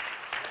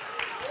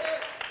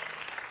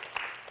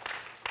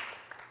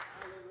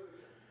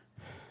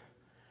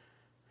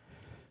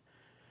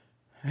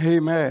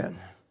 Amen.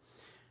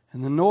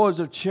 And the noise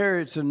of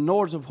chariots and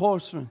noise of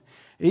horsemen,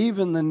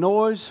 even the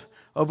noise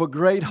of a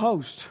great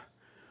host.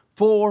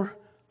 4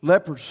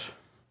 lepers.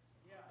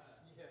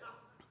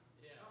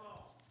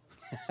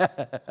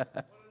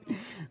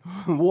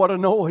 What a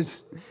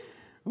noise.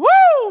 Woo!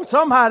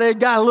 Somehow they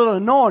got a little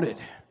anointed.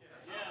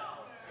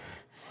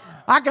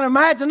 I can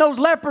imagine those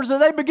lepers as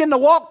they begin to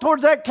walk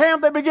towards that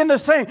camp, they begin to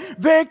sing,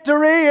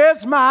 victory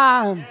is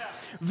mine.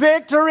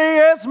 Victory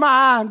is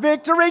mine.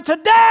 Victory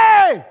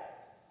today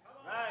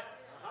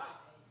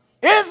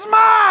is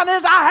mine.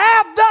 As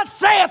I have thus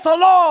saith the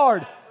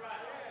Lord.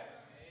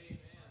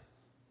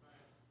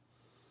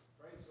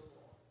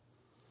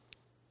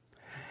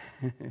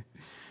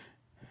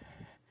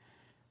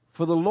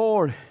 For the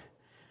Lord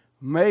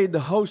made the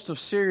host of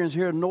Syrians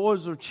hear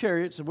noise of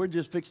chariots, and we're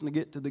just fixing to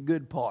get to the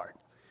good part,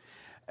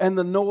 and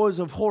the noise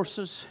of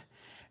horses,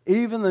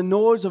 even the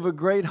noise of a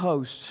great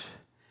host.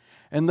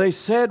 And they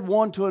said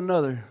one to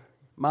another,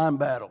 mind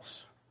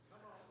battles.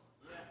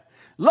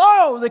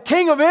 Lo, the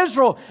king of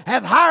Israel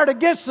hath hired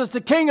against us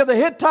the king of the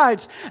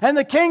Hittites and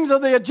the kings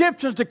of the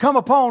Egyptians to come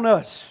upon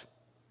us.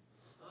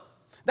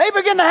 They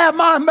begin to have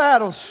mind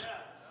battles.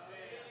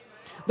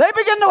 They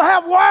begin to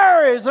have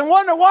worries and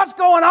wonder what's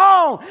going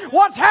on,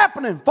 what's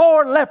happening.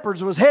 4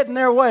 lepers was heading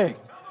their way.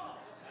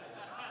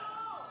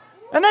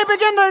 And they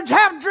begin to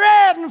have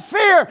dread and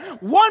fear.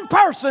 One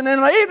person in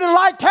an evening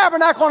light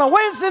tabernacle on a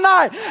Wednesday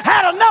night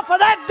had enough of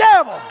that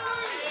devil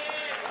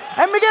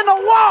and begin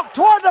to walk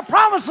toward the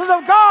promises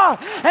of God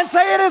and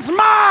say, it is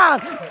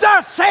mine,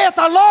 thus saith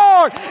the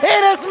Lord,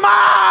 it is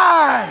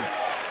mine.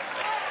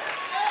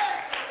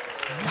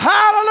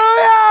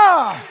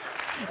 Hallelujah.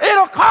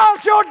 It'll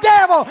cause your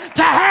devil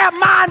to have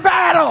mind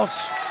battles.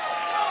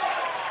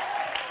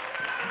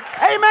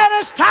 Amen.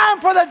 It's time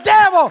for the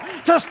devil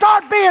to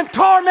start being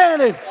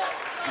tormented.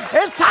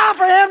 It's time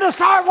for him to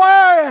start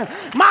worrying.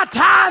 My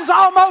time's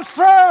almost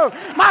through.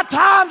 My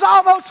time's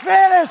almost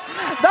finished.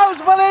 Those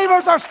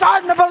believers are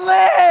starting to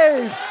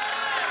believe.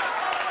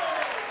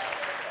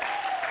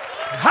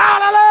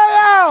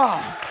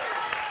 Hallelujah.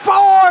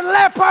 4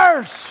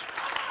 lepers.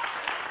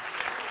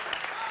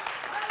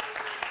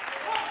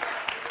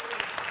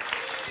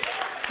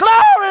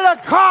 Glory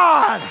to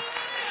God.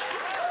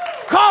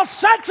 Caused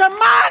such a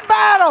mind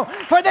battle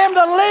for them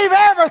to leave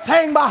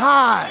everything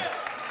behind.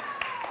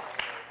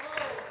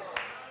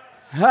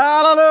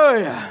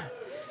 Hallelujah.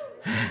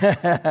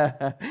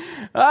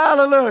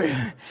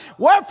 Hallelujah.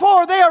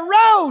 Wherefore they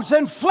arose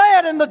and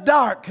fled in the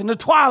dark, in the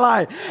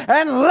twilight,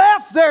 and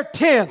left their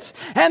tents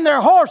and their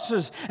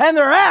horses and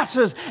their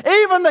asses,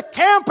 even the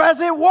camp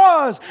as it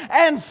was,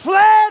 and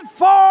fled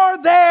for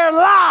their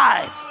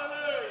life.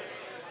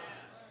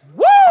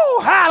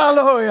 Woo!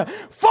 Hallelujah.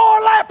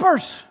 4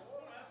 lepers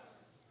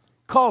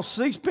caused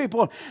these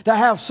people to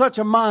have such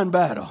a mind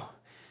battle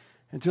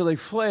until they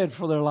fled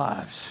for their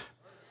lives.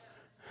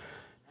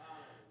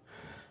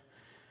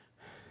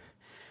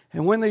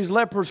 And when these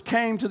lepers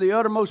came to the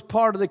uttermost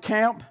part of the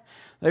camp,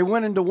 they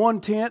went into one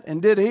tent and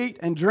did eat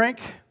and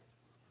drink.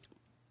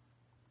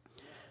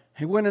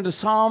 He went into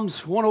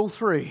Psalms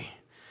 103,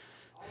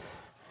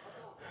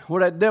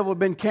 where that devil had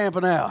been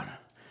camping out.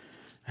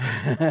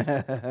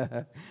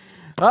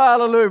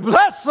 Hallelujah.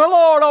 Bless the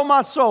Lord, oh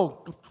my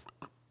soul.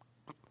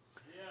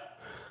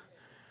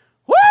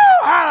 Woo!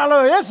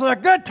 Hallelujah. This is a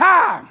good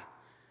time.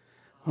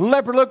 The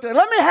leper looked at,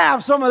 let me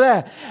have some of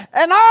that.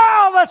 And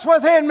all that's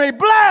within me,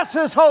 bless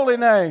his holy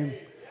name.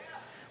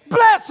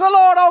 Bless the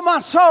Lord, O my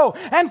soul,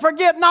 and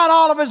forget not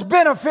all of his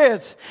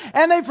benefits.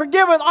 And he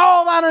forgiveth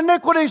all thine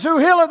iniquities, who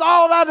healeth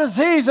all thy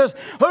diseases,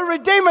 who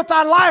redeemeth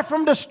thy life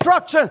from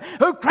destruction,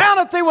 who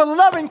crowneth thee with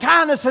loving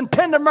kindness and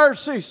tender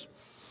mercies.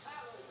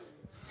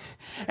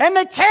 And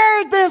they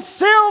carried them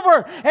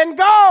silver and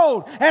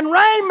gold and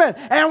raiment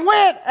and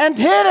went and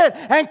hid it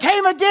and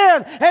came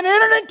again and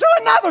entered into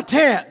another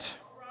tent.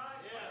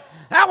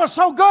 That was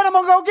so good, I'm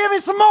going to go give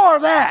him some more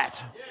of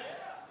that.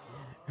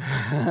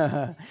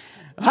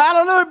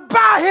 Hallelujah.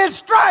 By his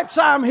stripes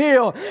I'm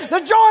healed. The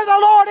joy of the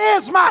Lord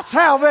is my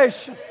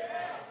salvation.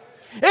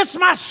 It's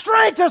my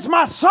strength, it's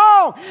my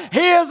song.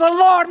 He is the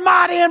Lord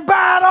mighty in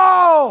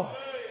battle.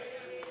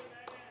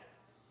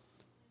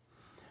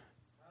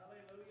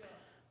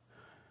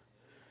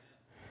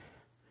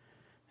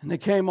 And they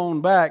came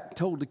on back,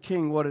 told the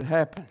king what had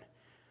happened.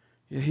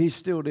 Yet he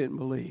still didn't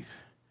believe.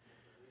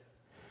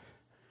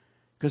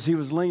 Because he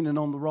was leaning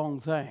on the wrong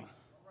thing.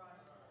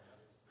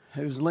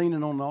 He was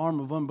leaning on the arm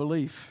of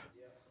unbelief.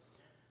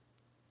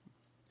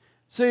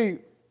 See,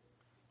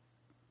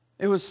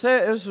 it was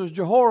said, this was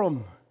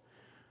Jehoram.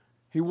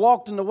 He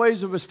walked in the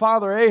ways of his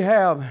father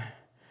Ahab.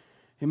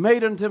 He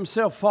made unto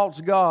himself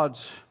false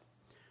gods.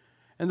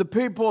 And the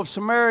people of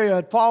Samaria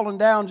had fallen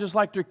down just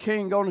like their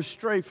king, gone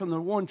astray from the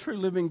one true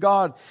living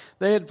God.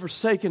 They had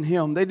forsaken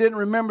him. They didn't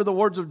remember the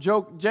words of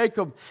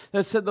Jacob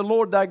that said, the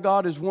Lord thy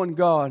God is one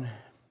God.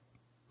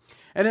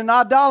 And in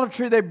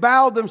idolatry they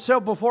bowed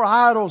themselves before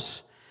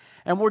idols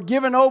and were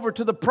given over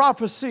to the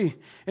prophecy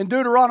in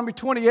Deuteronomy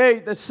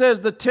 28 that says,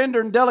 the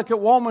tender and delicate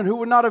woman who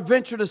would not have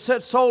ventured to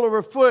set sole of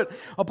her foot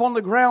upon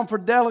the ground for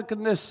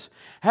delicateness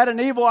had an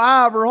evil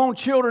eye of her own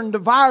children and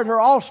devoured her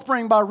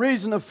offspring by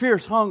reason of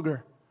fierce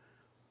hunger.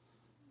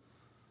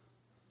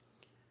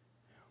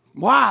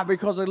 Why?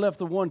 Because they left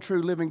the one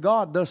true living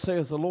God, thus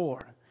saith the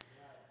Lord.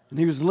 And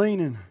he was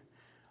leaning.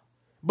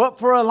 But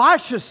for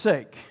Elisha's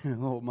sake,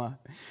 oh my,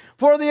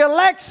 for the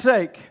elect's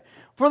sake,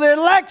 for the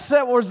elect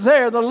that was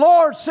there, the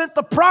Lord sent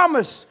the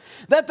promise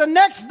that the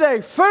next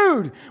day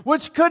food,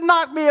 which could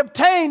not be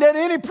obtained at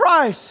any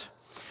price,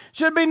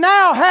 should be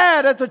now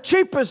had at the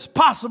cheapest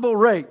possible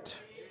rate.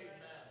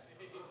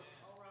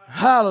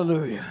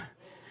 Hallelujah.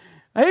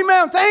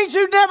 Amen. Things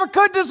you never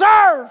could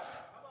deserve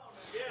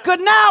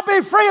could now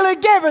be freely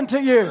given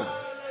to you.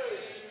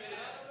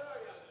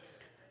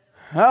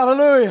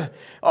 Hallelujah.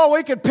 Oh,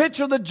 we could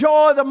picture the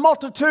joy of the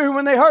multitude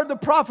when they heard the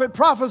prophet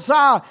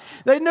prophesy.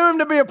 They knew him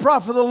to be a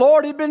prophet of the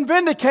Lord. He'd been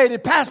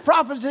vindicated. Past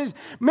prophecies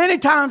many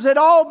times had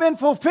all been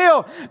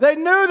fulfilled. They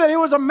knew that he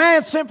was a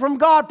man sent from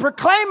God,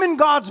 proclaiming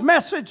God's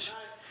message.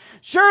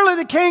 Surely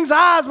the king's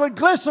eyes would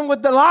glisten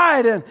with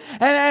delight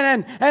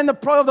and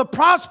the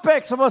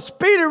prospects of a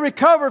speedy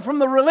recovery from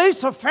the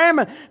release of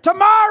famine.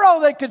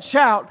 Tomorrow, they could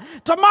shout,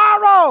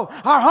 tomorrow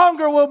our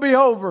hunger will be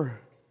over.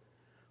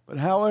 But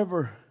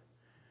however,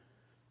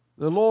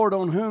 the Lord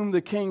on whom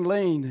the king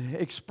leaned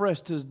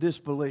expressed his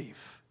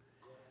disbelief.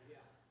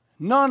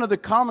 None of the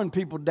common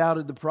people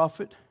doubted the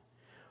prophet.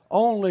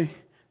 Only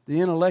the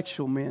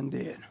intellectual men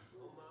did.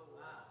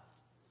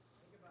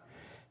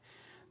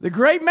 The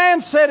great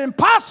man said,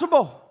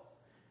 impossible.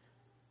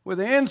 With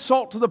an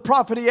insult to the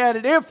prophet, he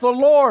added, if the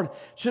Lord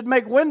should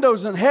make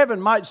windows in heaven,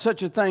 might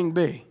such a thing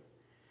be?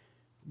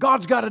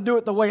 God's got to do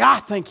it the way I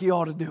think he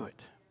ought to do it.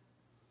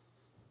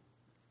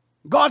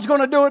 God's going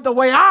to do it the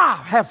way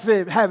I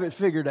have it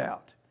figured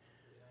out.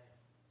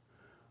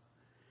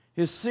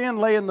 His sin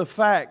lay in the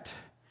fact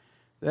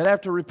that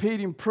after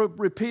repeated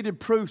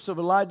proofs of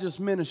Elisha's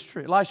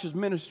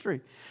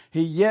ministry,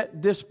 he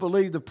yet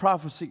disbelieved the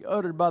prophecy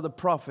uttered by the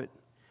prophet.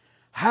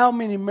 How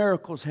many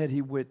miracles had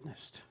he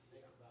witnessed?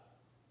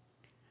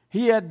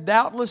 He had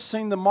doubtless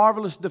seen the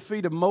marvelous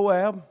defeat of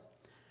Moab.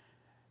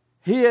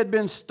 He had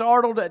been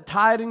startled at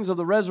tidings of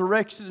the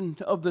resurrection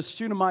of the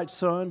Shunammite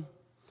son.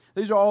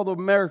 These are all the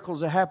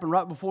miracles that happened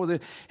right before this.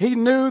 He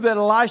knew that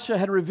Elisha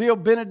had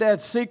revealed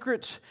Ben-Hadad's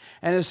secrets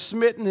and had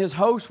smitten his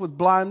host with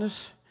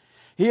blindness.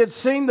 He had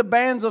seen the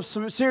bands of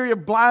Syria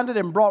blinded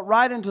and brought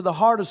right into the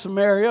heart of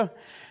Samaria.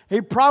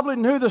 He probably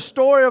knew the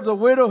story of the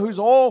widow whose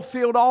oil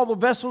filled all the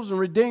vessels and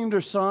redeemed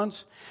her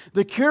sons.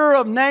 The cure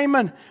of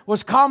Naaman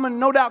was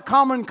no doubt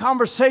common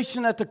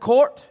conversation at the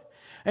court.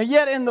 And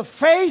yet in the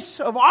face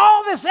of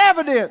all this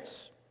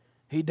evidence,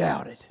 he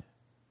doubted.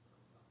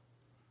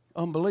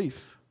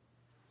 Unbelief.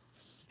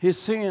 His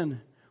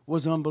sin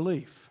was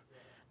unbelief.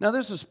 Now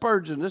this is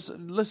Spurgeon.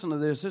 Listen to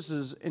this. This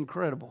is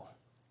incredible.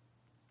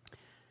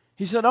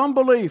 He said,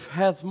 unbelief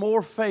hath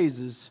more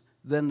phases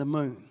than the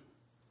moon,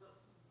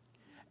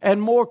 and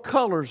more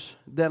colors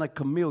than a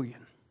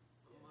chameleon.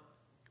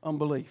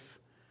 Unbelief.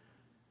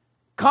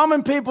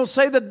 Common people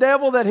say the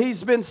devil that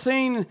he's been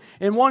seen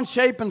in one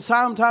shape and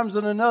sometimes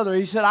in another.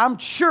 He said, I'm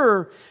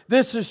sure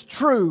this is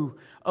true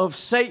of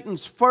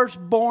Satan's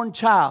firstborn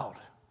child,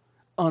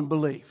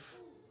 unbelief.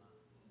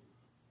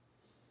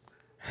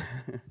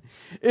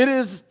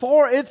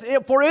 For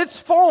its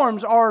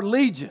forms are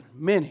legion,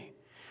 many.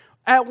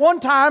 At one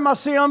time I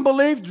see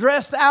unbelief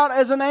dressed out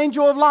as an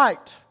angel of light.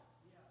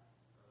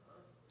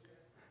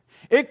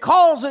 It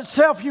calls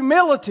itself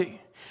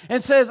humility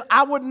and says,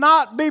 I would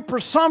not be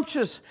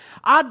presumptuous.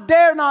 I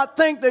dare not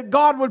think that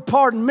God would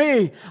pardon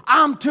me.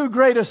 I'm too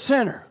great a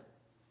sinner.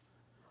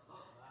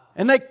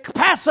 And they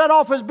pass that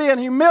off as being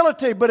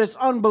humility, but it's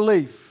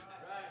unbelief.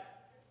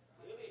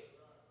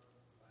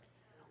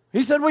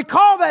 He said, we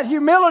call that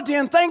humility,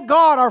 and thank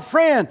God our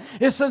friend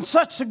is in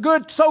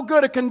so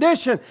good a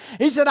condition.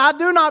 He said, I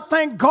do not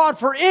thank God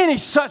for any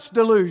such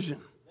delusion.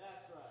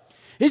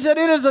 He said,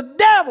 it is a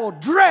devil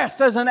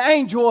dressed as an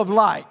angel of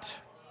light.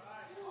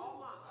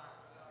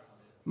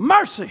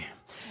 Mercy.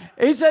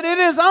 He said, it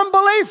is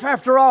unbelief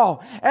after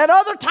all. At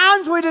other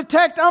times we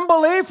detect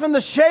unbelief in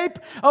the shape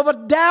of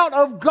a doubt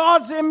of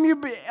God's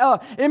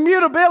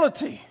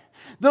immutability.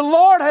 The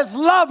Lord has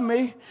loved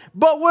me,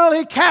 but will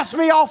He cast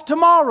me off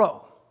tomorrow?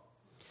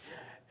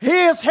 He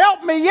has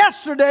helped me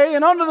yesterday,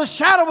 and under the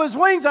shadow of His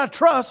wings I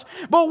trust,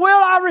 but will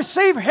I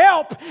receive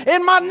help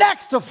in my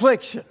next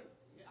affliction?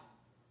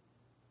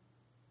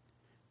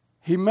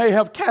 He may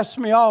have cast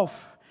me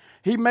off.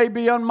 He may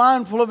be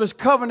unmindful of His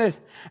covenant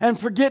and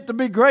forget to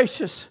be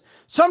gracious.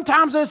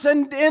 Sometimes this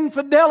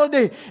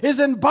infidelity is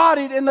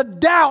embodied in the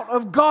doubt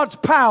of God's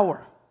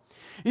power.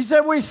 He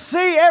said, we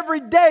see every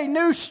day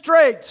new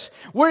straits.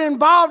 We're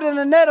involved in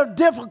a net of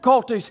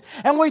difficulties,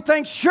 and we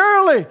think,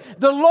 surely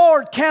the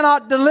Lord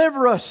cannot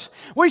deliver us.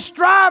 We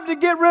strive to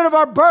get rid of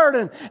our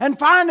burden, and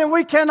finding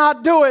we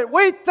cannot do it,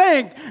 we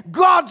think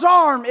God's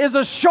arm is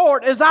as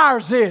short as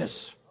ours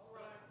is.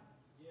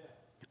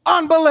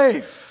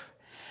 Unbelief.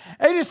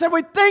 And he said,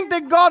 we think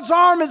that God's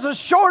arm is as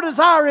short as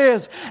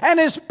ours is, and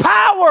His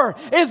power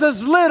is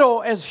as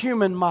little as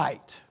human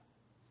might.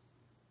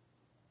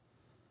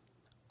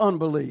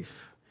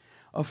 Unbelief.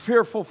 A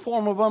fearful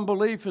form of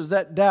unbelief is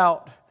that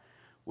doubt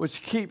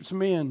which keeps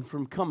men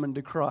from coming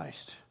to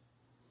Christ.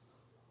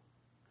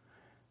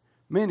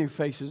 Many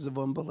faces of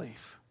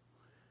unbelief.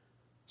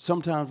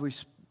 Sometimes we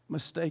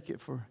mistake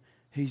it for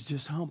he's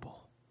just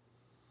humble.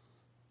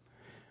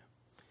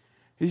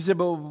 He said,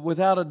 but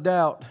without a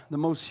doubt, the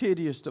most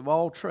hideous of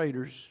all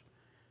traitors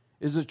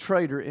is a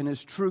traitor in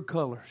his true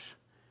colors.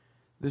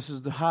 This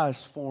is the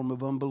highest form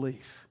of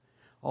unbelief.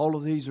 All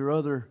of these are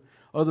other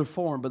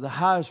form, but the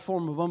highest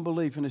form of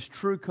unbelief in its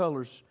true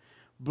colors,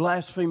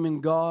 blaspheming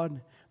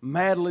God,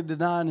 madly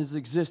denying His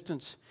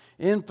existence,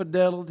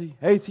 infidelity,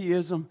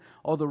 atheism,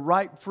 are the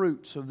ripe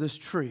fruits of this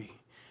tree.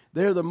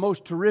 They're the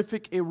most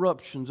terrific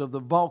eruptions of the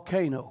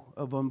volcano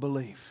of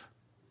unbelief.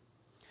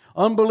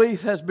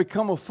 Unbelief has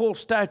become a full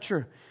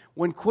stature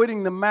when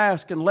quitting the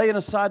mask and laying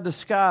aside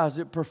disguise.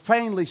 It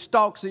profanely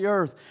stalks the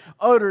earth,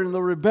 uttering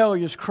the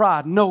rebellious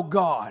cry, "No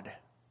God."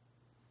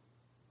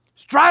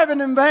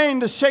 Striving in vain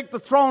to shake the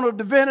throne of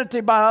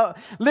divinity by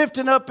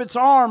lifting up its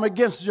arm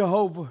against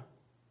Jehovah.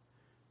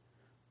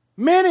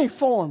 Many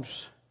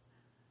forms.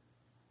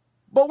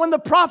 But when the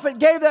prophet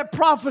gave that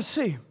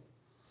prophecy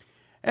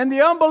and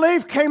the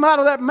unbelief came out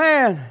of that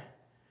man,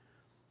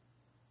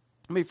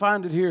 let me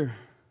find it here.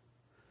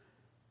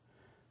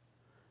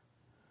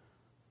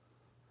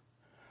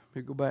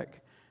 Let me go back.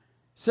 It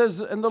says,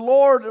 and the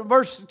Lord,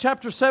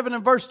 chapter 7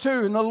 and verse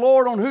 2, and the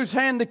Lord on whose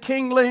hand the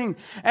king leaned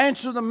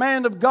answered the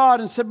man of God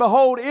and said,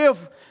 "Behold,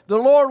 if the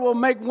Lord will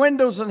make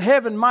windows in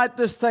heaven, might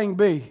this thing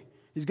be?"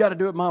 He's got to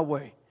do it my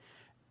way.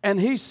 And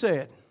he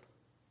said,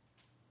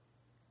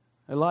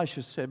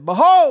 Elisha said,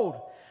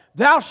 "Behold,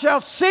 thou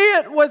shalt see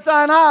it with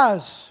thine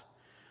eyes,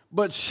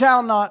 but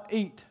shall not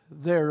eat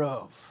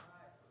thereof."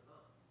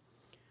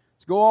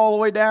 Let's go all the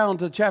way down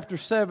to chapter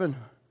 7,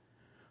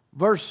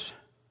 verse,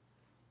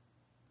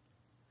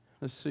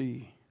 let's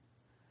see,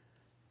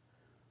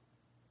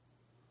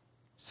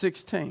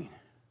 16.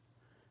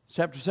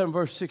 Chapter 7,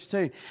 verse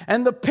 16.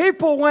 And the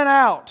people went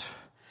out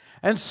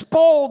and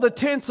spoiled the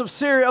tents of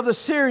the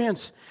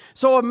Syrians.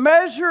 So a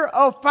measure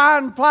of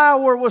fine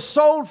flour was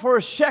sold for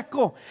a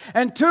shekel,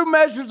 and 2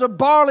 measures of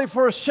barley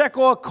for a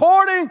shekel,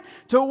 according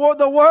to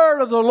the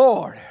word of the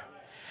Lord.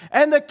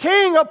 And the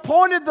king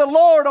appointed the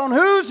Lord on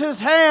whose his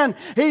hand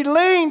he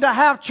leaned to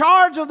have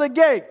charge of the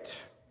gate.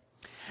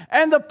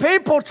 And the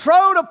people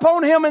trode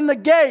upon him in the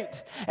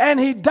gate, and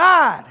he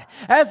died,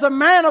 as the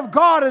man of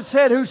God had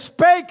said, who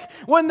spake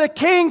when the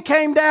king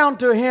came down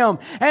to him.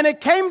 And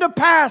it came to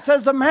pass,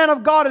 as the man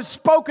of God had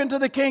spoken to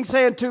the king,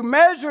 saying, 2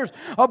 measures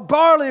of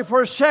barley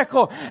for a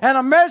shekel, and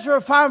a measure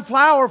of fine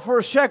flour for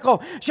a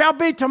shekel, shall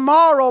be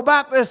tomorrow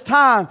about this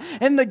time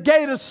in the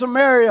gate of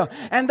Samaria.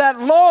 And that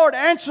Lord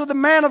answered the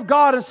man of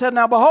God and said,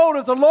 "Now behold,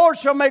 if the Lord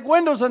shall make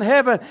windows in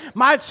heaven,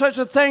 might such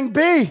a thing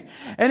be?"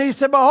 And he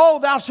said,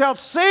 "Behold, thou shalt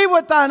see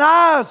with thine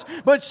eyes,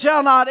 but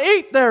shall not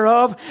eat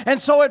thereof."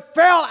 And so it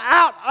fell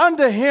out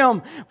unto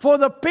him, for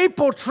the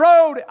people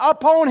trode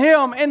upon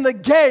him in the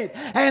gate,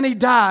 and he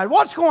died.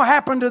 What's going to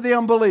happen to the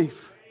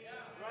unbelief?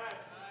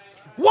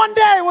 One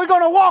day we're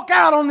going to walk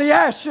out on the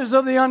ashes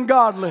of the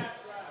ungodly.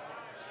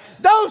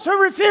 Those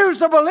who refuse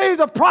to believe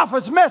the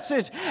prophet's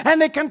message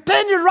and they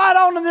continue right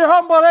on in their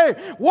unbelief,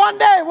 one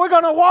day we're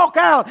going to walk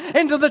out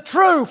into the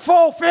true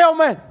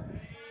fulfillment.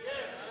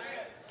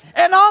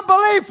 And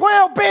unbelief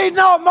will be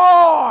no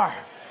more.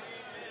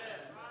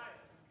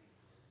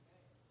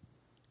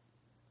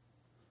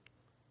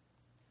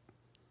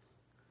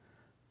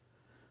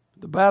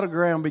 The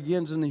battleground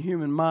begins in the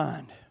human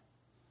mind.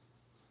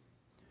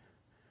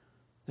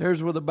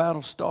 There's where the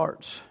battle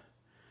starts.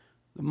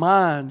 The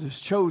mind is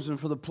chosen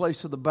for the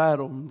place of the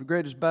battle, the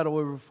greatest battle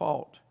ever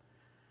fought.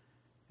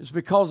 It's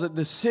because that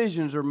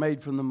decisions are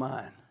made from the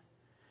mind.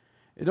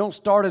 It don't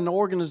start in an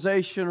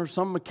organization or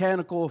some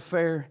mechanical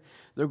affair.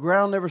 The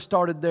ground never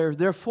started there.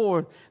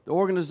 Therefore, the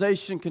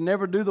organization can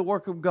never do the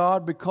work of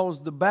God,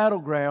 because the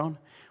battleground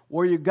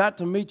where you got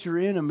to meet your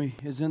enemy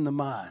is in the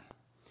mind.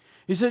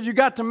 He said you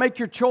got to make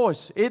your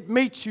choice. It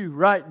meets you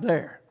right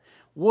there.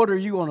 What are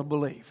you going to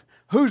believe?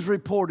 Whose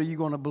report are you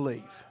going to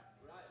believe?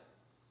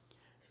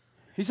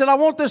 He said, I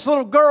want this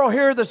little girl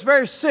here that's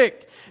very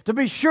sick to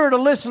be sure to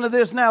listen to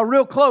this now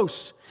real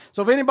close.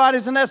 So if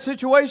anybody's in that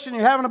situation,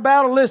 you're having a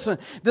battle, listen.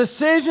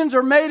 Decisions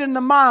are made in the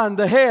mind,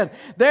 the head.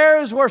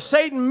 There is where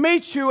Satan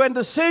meets you, and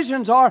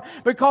decisions are,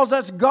 because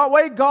that's the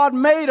way God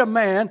made a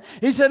man.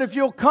 He said, if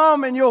you'll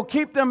come and you'll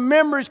keep them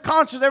memories,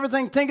 conscious,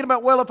 everything, thinking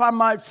about, well, if I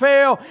might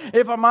fail,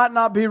 if I might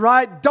not be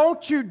right,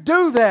 don't you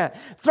do that.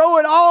 Throw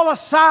it all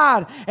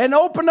aside and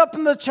open up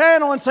in the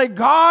channel and say,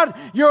 God,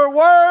 your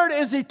word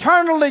is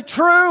eternally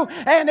true,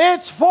 and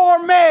it's for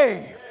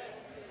me.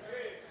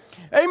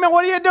 Amen.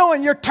 What are you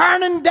doing? You're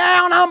turning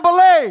down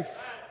unbelief.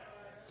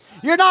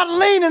 You're not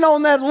leaning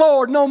on that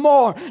Lord no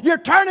more. You're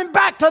turning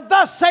back to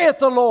thus saith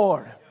the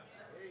Lord.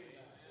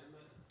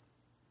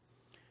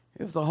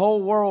 If the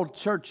whole world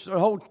church, the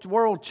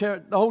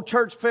whole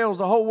church fails,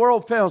 the whole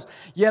world fails,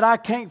 yet I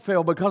can't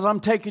fail because I'm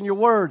taking your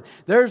word.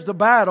 There's the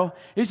battle.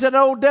 He said,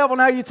 old devil,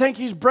 now you think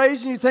he's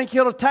brazen? You think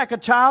he'll attack a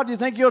child? You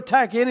think he'll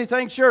attack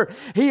anything? Sure.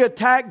 He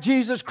attacked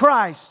Jesus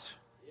Christ.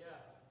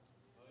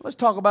 Let's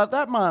talk about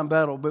that mind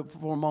battle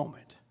for a moment.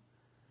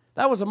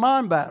 That was a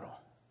mind battle.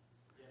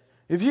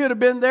 If you'd have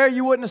been there,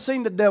 you wouldn't have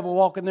seen the devil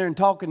walking there and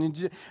talking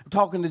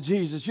to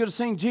Jesus. You'd have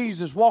seen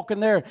Jesus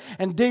walking there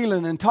and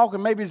dealing and talking.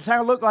 Maybe it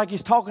looked like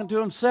he's talking to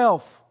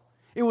himself.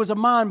 It was a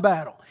mind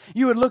battle.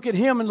 You would look at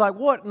him and like,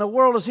 what in the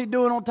world is he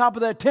doing on top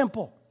of that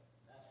temple?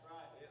 That's right.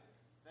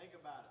 Yeah. Think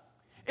about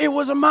it. It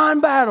was a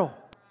mind battle.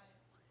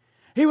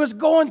 He was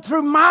going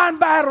through mind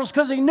battles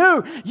because he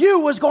knew you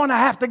was going to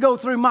have to go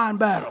through mind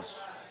battles.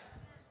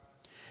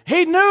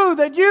 He knew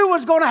that you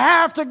was going to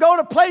have to go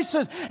to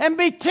places and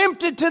be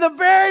tempted to the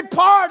very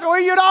part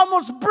where you'd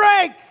almost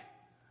break.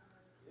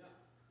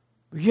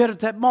 But yet at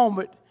that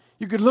moment,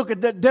 you could look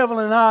at that devil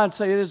in the eye and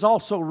say, it is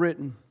also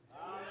written.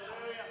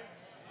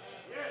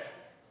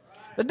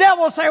 The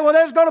devil will say, well,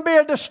 there's going to be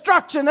a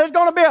destruction. There's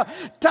going to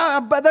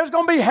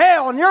be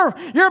hell. And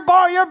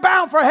you're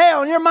bound for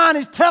hell. In your mind,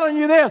 he's telling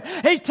you this.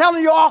 He's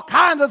telling you all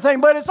kinds of things.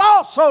 But it's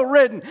also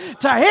written,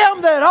 to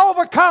him that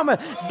overcometh.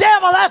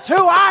 Devil, that's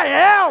who I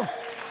am.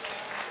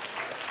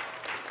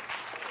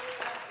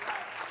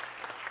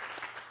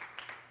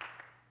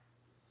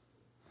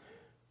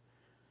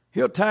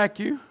 He'll attack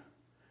you.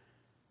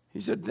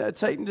 He said that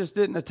Satan just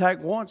didn't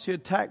attack once. He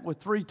attacked with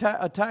 3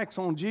 attacks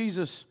on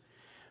Jesus.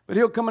 But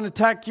he'll come and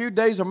attack you.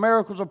 Days of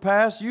miracles are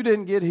past. You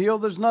didn't get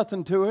healed. There's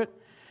nothing to it.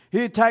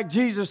 He attacked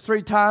Jesus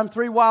 3 times.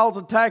 3 wild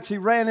attacks. He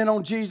ran in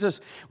on Jesus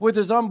with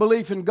his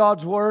unbelief in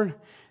God's word.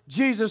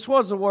 Jesus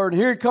was the word.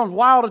 Here comes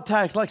wild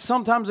attacks. Like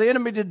sometimes the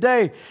enemy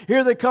today,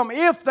 here they come.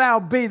 If thou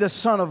be the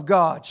Son of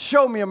God,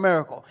 show me a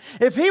miracle.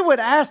 If he would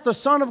ask the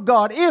Son of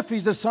God, if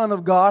he's the Son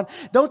of God,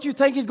 don't you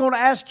think he's going to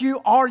ask you,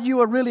 are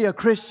you really a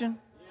Christian?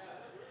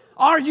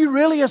 Are you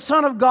really a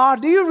son of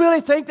God? Do you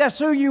really think that's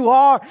who you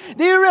are?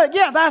 Do you really?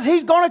 Yeah,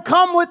 he's going to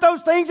come with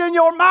those things in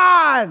your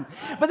mind.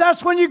 But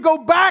that's when you go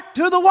back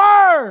to the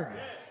Word.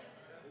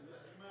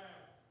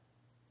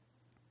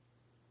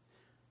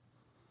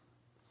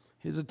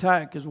 His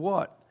attack is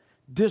what?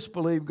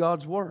 Disbelieve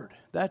God's Word.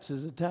 That's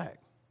his attack.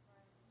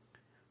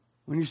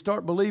 When you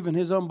start believing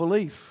his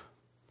unbelief,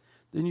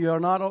 then you are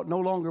no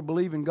longer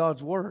believing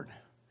God's Word.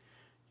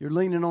 You're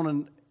leaning on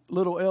a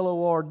little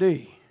Lord.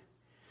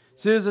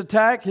 See his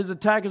attack? His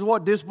attack is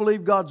what?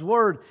 Disbelieve God's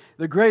word.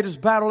 The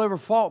greatest battle ever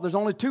fought. There's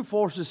only 2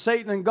 forces,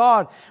 Satan and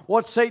God.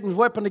 What's Satan's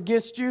weapon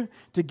against you?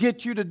 To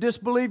get you to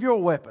disbelieve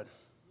your weapon.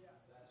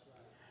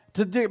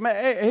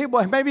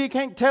 Maybe he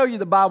can't tell you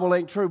the Bible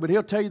ain't true, but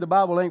he'll tell you the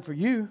Bible ain't for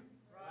you.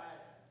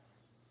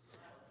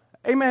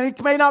 Amen.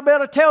 He may not be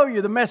able to tell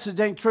you the message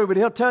ain't true, but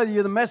he'll tell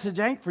you the message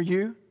ain't for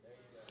you.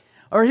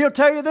 Or he'll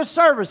tell you this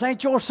service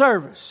ain't your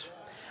service.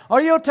 Or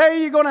he'll tell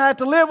you you're going to have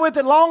to live with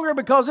it longer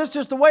because it's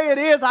just the way it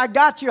is. I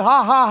got you.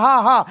 Ha, ha,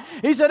 ha, ha.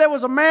 He said there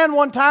was a man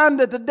one time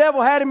that the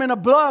devil had him in a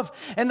bluff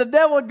and the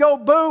devil would go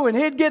boo and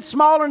he'd get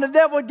smaller and the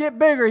devil would get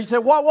bigger. He said,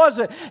 what was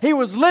it? He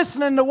was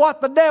listening to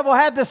what the devil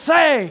had to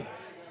say.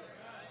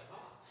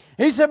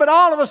 He said, but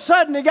all of a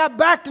sudden he got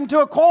backed into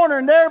a corner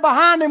and there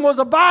behind him was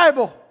a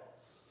Bible.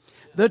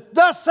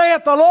 Thus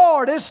saith the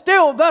Lord. It's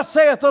still thus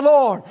saith the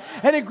Lord.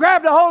 And he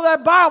grabbed a hold of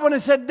that Bible and he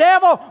said,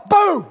 devil,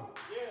 boo.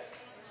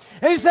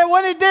 And he said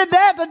when he did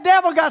that, the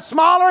devil got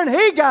smaller and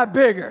he got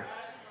bigger.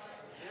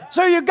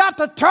 So you got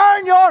to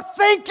turn your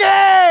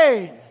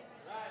thinking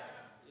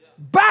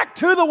back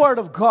to the Word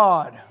of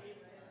God.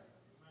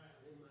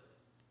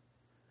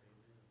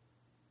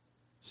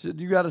 He said,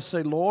 you got to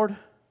say, Lord.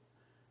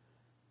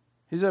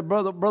 He said,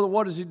 brother,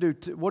 what does he do?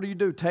 What do you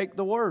do? Take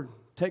the Word.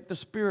 Take the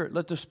Spirit.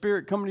 Let the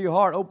Spirit come into your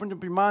heart. Open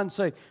up your mind and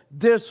say,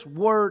 this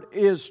Word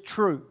is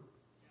true.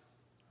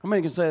 How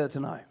many can say that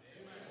tonight?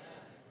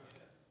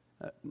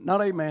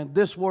 Not amen.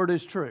 This word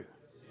is true.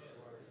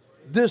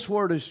 This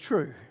word is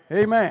true.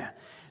 Amen.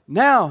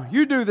 Now,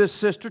 you do this,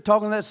 sister,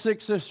 talking to that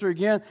sick sister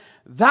again.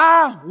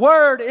 Thy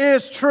word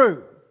is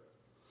true.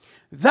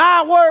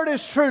 Thy word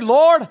is true,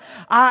 Lord.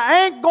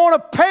 I ain't going to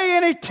pay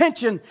any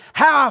attention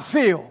how I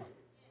feel.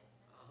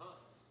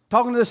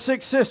 Talking to the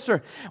sick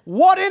sister.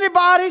 What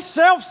anybody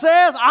self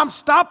says, I'm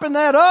stopping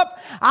that up.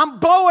 I'm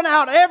blowing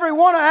out every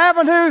one of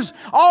avenues,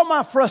 all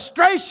my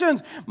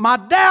frustrations, my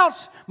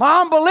doubts,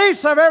 my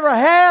unbeliefs I've ever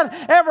had,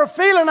 every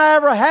feeling I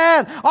ever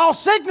had, all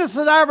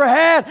sicknesses I ever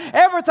had,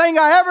 everything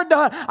I ever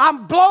done.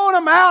 I'm blowing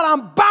them out.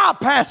 I'm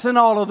bypassing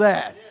all of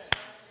that.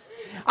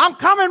 I'm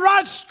coming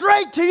right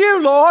straight to you,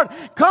 Lord.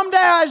 Come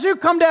down. As you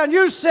come down,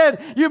 you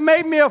said you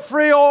made me a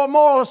free or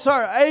moral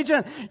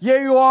agent.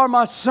 Yeah, you are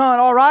my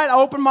son. All right,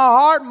 open my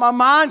heart and my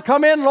mind.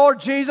 Come in, Lord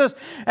Jesus,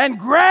 and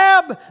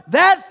grab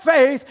that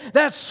faith,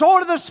 that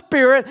sword of the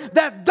Spirit,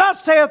 that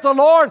thus saith the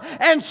Lord,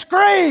 and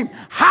scream,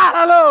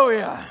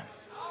 hallelujah.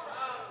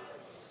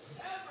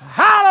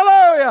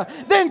 Hallelujah.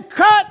 Then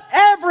cut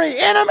every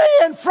enemy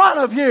in front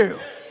of you.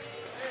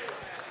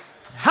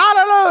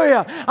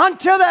 Hallelujah.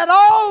 Until that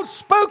old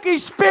spooky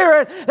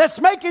spirit that's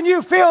making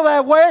you feel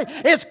that way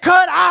is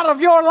cut out of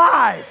your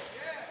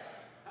life.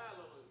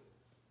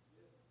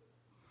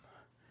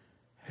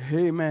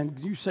 Amen.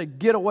 You say,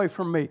 get away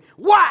from me.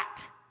 Whack.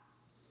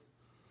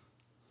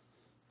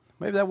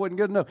 Maybe that wasn't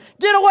good enough.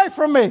 Get away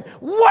from me.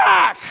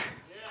 Whack.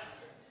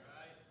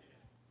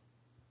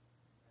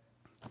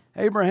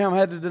 Abraham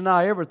had to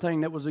deny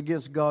everything that was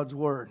against God's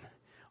word.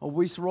 Are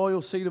we the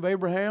royal seed of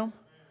Abraham?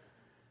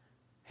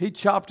 He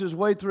chopped his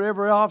way through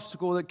every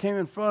obstacle that came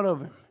in front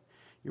of him.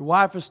 Your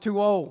wife is too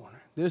old.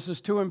 This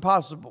is too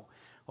impossible.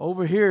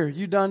 Over here,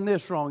 you done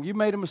this wrong. You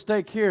made a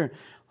mistake here.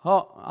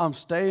 Oh, I'm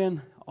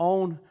staying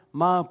on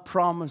my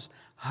promise.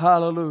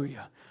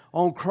 Hallelujah.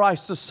 On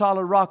Christ, the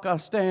solid rock I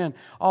stand.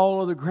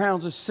 All other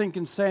grounds is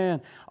sinking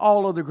sand.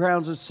 All other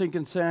grounds is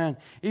sinking sand.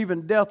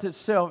 Even death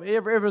itself,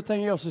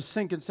 everything else is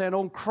sinking sand.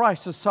 On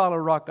Christ, the solid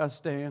rock I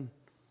stand.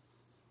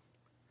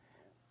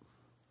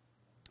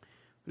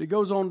 But he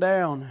goes on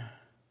down.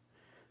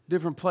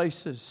 different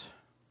places.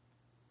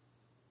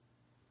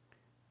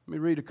 Let me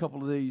read a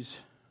couple of these.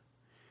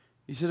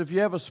 He said, if you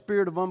have a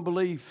spirit of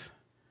unbelief,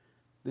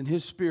 then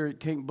His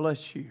Spirit can't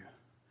bless you.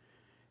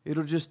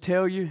 It'll just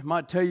tell you, it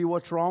might tell you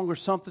what's wrong or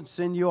something,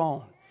 send you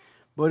on.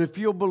 But if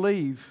you'll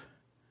believe,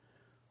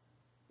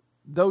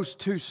 those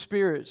two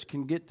spirits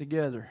can get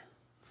together.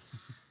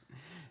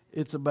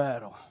 It's a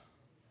battle.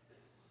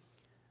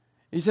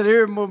 He said,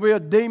 here will be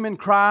a demon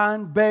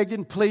crying,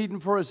 begging,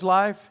 pleading for his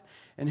life.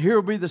 And here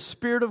will be the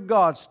Spirit of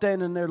God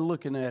standing there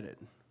looking at it.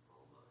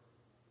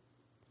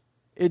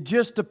 It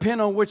just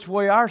depends on which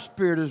way our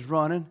spirit is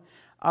running.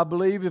 I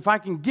believe if I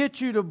can get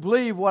you to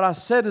believe what I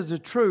said is the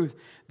truth,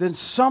 then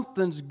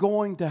something's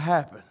going to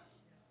happen.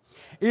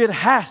 It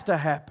has to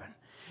happen.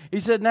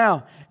 He said,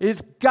 now,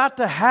 it's got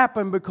to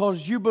happen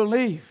because you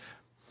believe.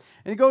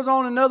 And he goes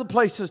on in other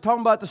places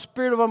talking about the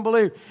spirit of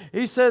unbelief.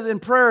 He says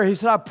in prayer, he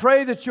said, I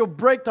pray that you'll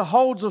break the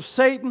holds of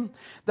Satan,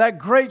 that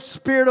great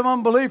spirit of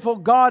unbelief, oh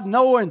God,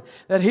 knowing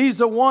that He's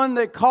the one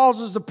that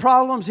causes the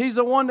problems. He's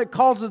the one that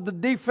causes the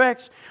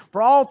defects.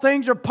 For all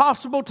things are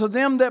possible to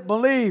them that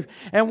believe.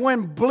 And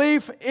when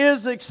belief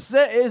is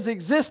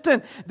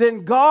existent,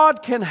 then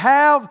God can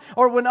have,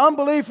 or when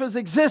unbelief is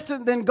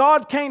existent, then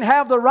God can't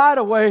have the right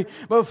of way.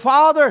 But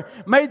Father,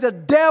 may the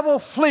devil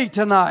flee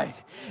tonight.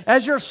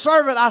 As your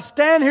servant, I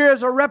stand here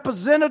as a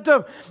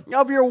representative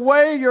of your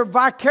way, your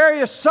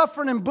vicarious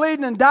suffering and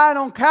bleeding and dying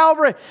on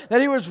Calvary,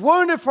 that He was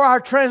wounded for our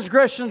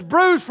transgressions,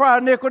 bruised for our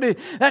iniquity,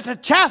 that the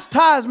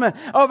chastisement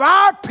of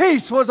our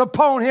peace was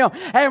upon Him,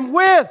 and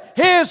with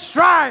His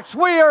stripes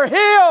we are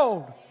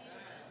healed.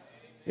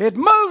 It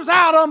moves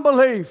out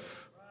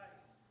unbelief.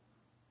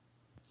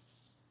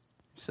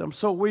 He said, I'm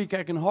so weak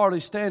I can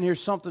hardly stand here.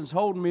 Something's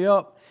holding me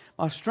up.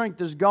 My strength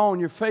is gone.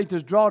 Your faith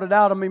has drawn it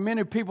out of me.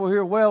 Many people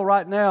here well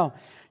right now.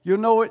 You'll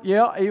know it,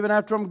 yeah, even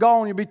after I'm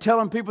gone, you'll be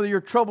telling people that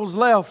your trouble's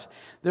left.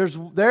 There's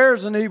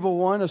an evil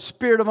one, a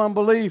spirit of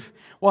unbelief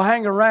will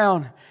hang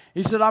around.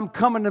 He said, I'm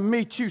coming to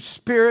meet you,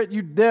 spirit,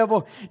 you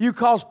devil. You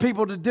cause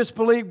people to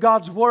disbelieve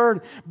God's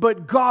word,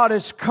 but God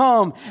has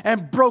come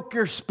and broke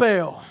your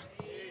spell.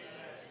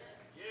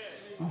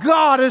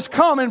 God has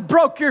come and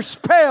broke your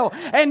spell,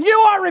 and you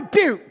are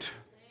rebuked.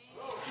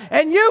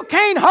 And you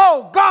can't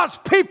hold God's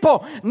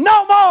people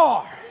no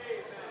more.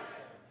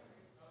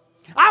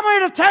 I'm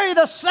here to tell you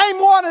the same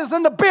one is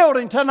in the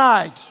building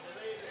tonight.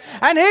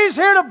 And He's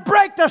here to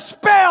break the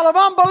spell of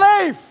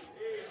unbelief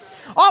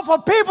off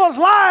of people's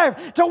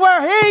lives to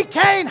where He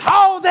can't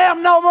hold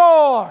them no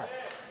more.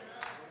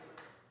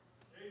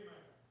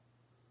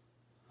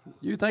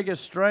 You think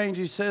it's strange?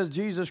 He says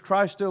Jesus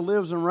Christ still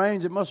lives and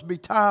reigns. It must be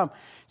time.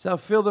 He said, I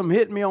feel them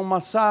hitting me on my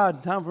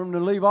side. Time for them to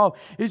leave off.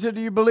 He said,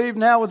 do you believe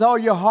now with all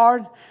your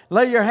heart?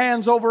 Lay your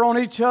hands over on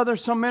each other.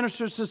 Some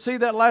ministers to see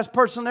that last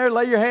person there.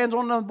 Lay your hands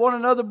on one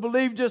another.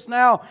 Believe just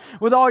now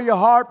with all your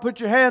heart. Put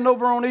your hand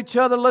over on each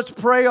other. Let's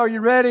pray. Are you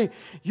ready?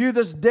 You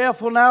that's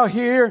deaf will now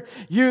hear.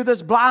 You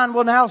that's blind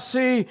will now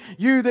see.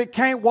 You that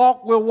can't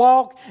walk will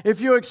walk. If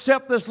you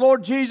accept this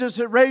Lord Jesus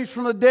that raised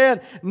from the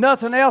dead,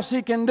 nothing else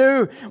He can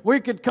do.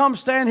 We could come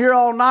stand here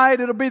all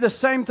night. It'll be the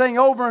same thing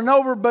over and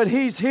over, but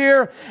He's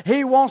here.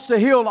 He wants to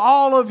heal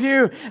all of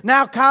you.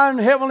 Now, kind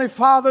Heavenly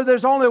Father,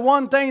 there's only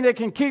one thing that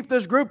can keep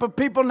this group of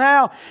people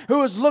now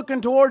who is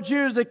looking towards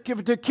you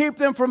to keep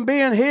them from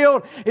being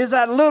healed is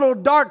that little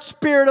dark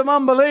spirit of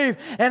unbelief.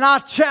 And I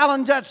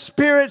challenge that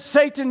spirit.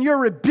 Satan, you're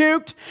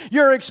rebuked.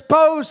 You're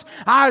exposed.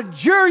 I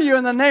adjure you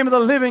in the name of the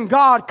living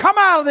God. Come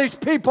out of these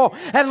people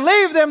and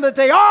leave them that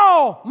they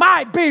all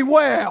might be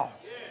well.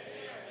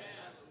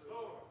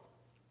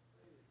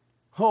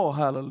 Oh,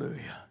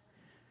 hallelujah.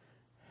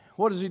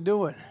 What is He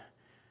doing?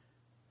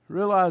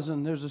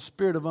 Realizing there's a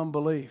spirit of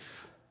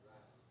unbelief.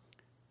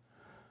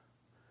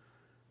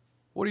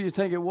 What do you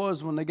think it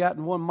was when they got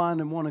in one mind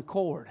and one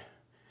accord?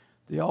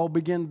 They all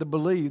began to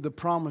believe the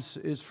promise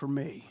is for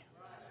me.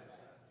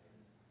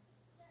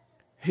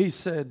 He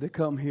said to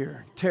come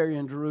here, tarry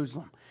in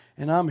Jerusalem.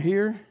 And I'm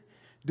here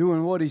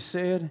doing what He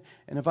said.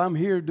 And if I'm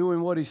here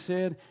doing what He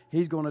said,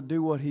 He's going to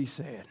do what He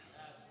said.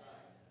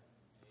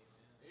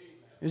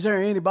 Is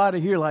there anybody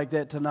here like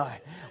that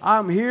tonight?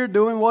 I'm here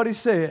doing what He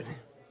said.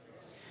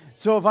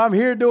 So if I'm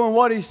here doing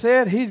what He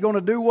said, He's going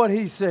to do what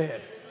He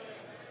said.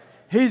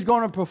 He's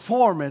going to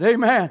perform it.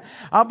 Amen.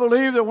 I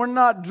believe that we're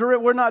not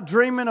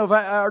dreaming of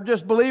or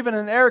just believing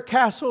in air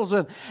castles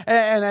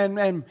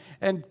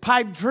and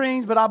pipe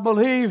dreams, but I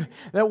believe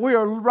that we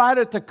are right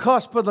at the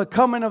cusp of the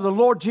coming of the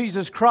Lord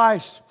Jesus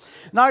Christ.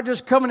 Not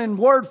just coming in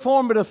word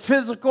form, but a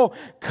physical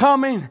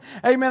coming,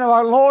 amen, of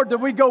our Lord, that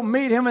we go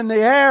meet Him in the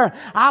air.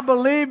 I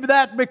believe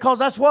that because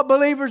that's what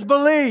believers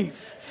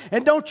believe.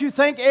 And don't you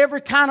think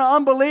every kind of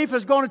unbelief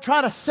is going to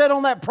try to sit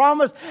on that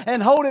promise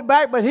and hold it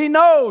back? But He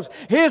knows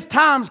His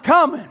time's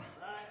coming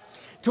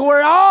to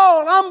where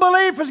all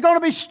unbelief is going to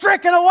be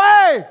stricken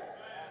away.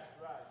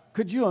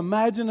 Could you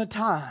imagine a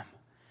time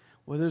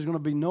where there's going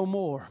to be no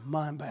more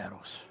mind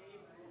battles?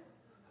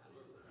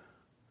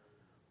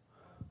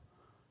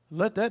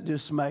 Let that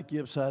just smack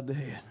you upside the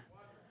head.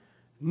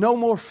 No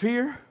more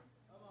fear.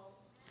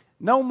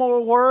 No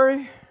more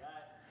worry.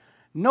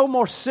 No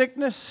more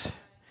sickness.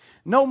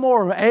 No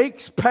more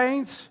aches,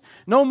 pains.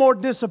 No more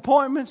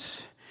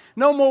disappointments.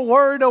 No more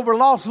worried over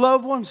lost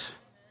loved ones.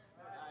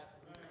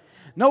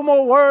 No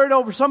more worried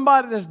over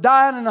somebody that's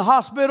dying in the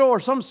hospital or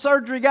some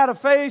surgery you got to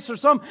face or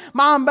some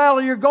mind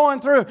battle you're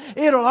going through.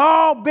 It'll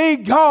all be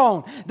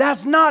gone.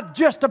 That's not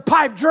just a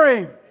pipe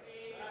dream.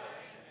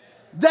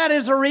 That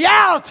is a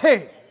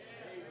reality.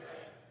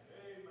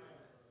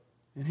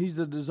 And He's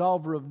the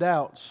dissolver of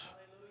doubts.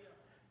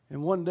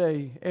 And one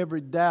day,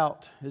 every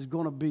doubt is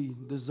going to be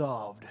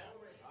dissolved.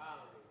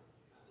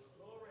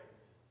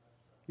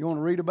 You want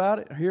to read about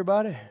it or hear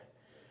about it?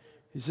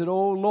 He said,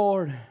 "Oh,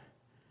 Lord."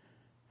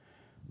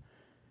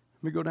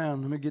 Let me go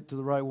down. Let me get to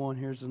the right one.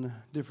 Here's a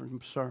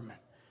different sermon.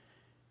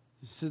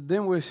 He said,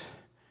 then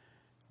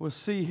we'll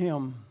see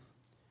Him.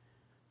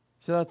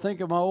 He said, I think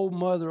of my old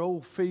mother,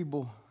 old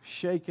feeble,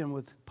 shaken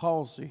with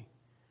palsy.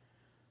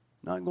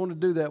 Not going to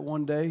do that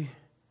one day.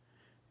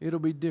 It'll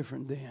be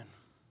different then.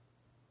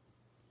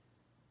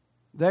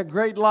 That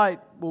great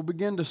light will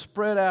begin to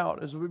spread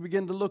out as we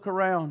begin to look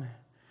around.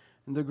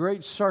 And the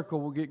great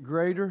circle will get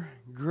greater,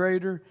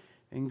 greater,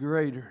 and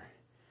greater.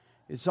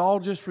 It's all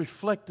just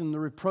reflecting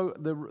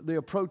the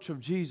approach of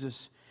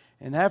Jesus.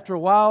 And after a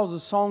while, as the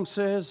song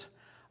says,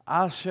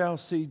 I shall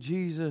see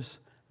Jesus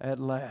at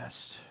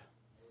last.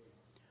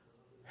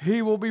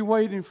 He will be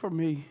waiting for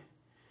me.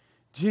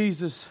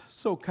 Jesus,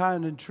 so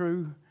kind and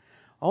true.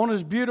 On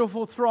His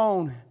beautiful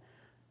throne,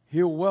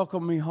 He'll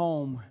welcome me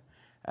home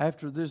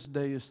after this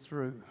day is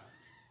through.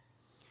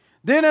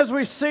 Then as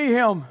we see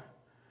Him,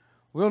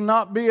 we'll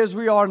not be as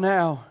we are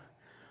now.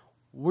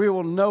 We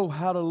will know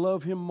how to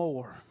love Him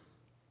more.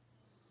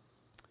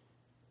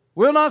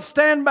 We'll not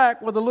stand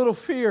back with a little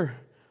fear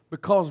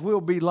because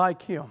we'll be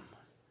like Him.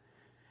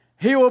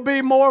 He will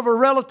be more of a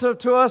relative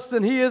to us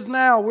than He is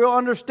now. We'll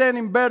understand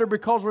Him better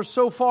because we're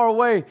so far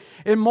away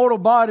in mortal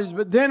bodies.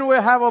 But then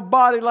we'll have a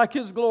body like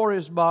His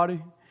glorious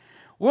body.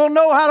 We'll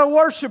know how to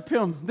worship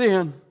Him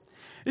then.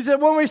 He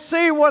said, when we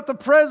see what the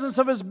presence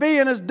of His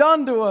being has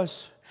done to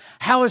us,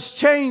 how it's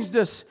changed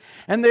us,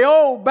 and the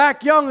old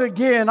back young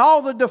again,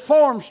 all the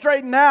deformed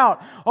straightened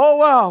out. Oh,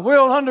 well,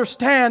 we'll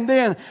understand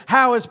then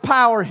how His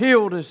power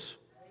healed us.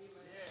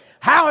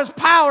 How His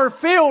power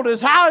filled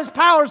us. How His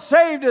power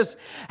saved us.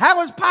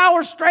 How His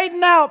power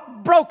straightened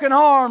out broken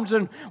arms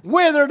and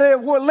withered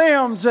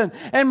limbs and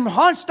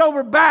hunched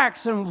over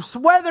backs and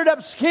weathered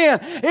up skin.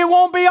 It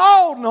won't be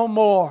old no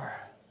more.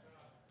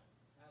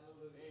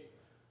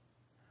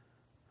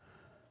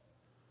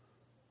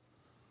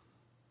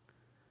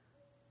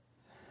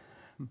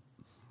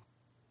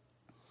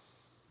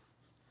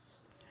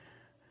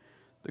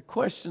 The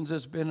questions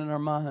that's been in our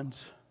minds.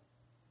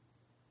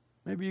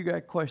 Maybe you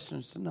got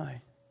questions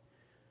tonight.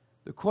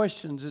 The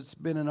questions that's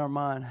been in our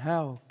mind.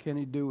 How can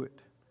He do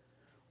it?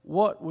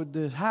 What would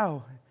this?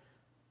 How?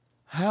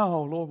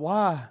 Lord,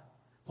 why?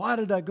 Why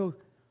did I go?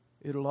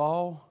 It'll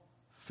all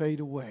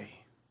fade away.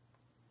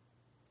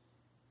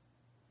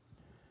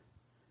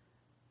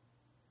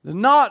 The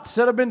knots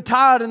that have been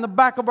tied in the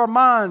back of our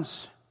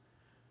minds.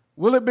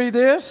 Will it be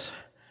this?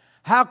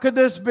 How could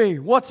this be?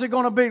 What's it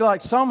going to be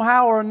like?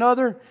 Somehow or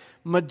another,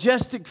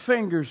 majestic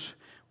fingers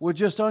will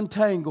just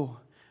untangle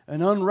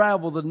and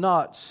unravel the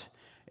knots,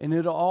 and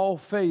it'll all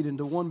fade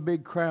into one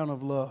big crown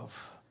of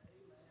love.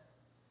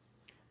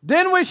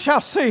 Then we shall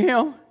see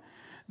Him.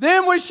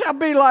 Then we shall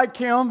be like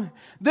Him.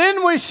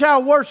 Then we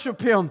shall worship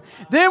Him.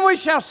 Then we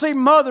shall see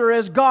Mother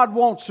as God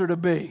wants her to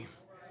be.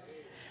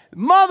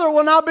 Mother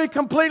will not be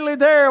completely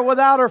there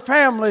without her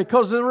family,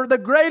 because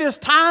the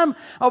greatest time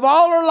of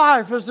all her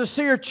life is to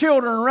see her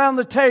children around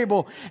the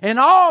table and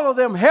all of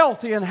them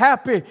healthy and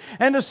happy,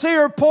 and to see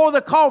her pour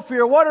the coffee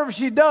or whatever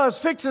she does,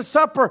 fix a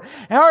supper,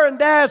 and her and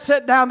Dad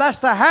sit down. That's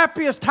the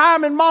happiest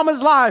time in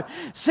Mama's life.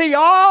 See,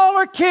 all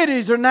her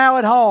kiddies are now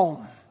at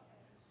home.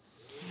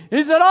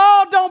 He said,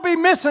 oh, don't be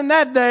missing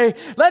that day.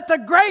 Let the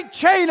great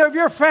chain of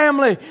your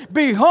family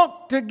be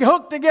hooked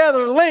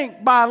together,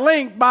 link by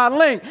link by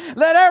link.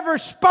 Let every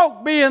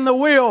spoke be in the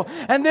wheel.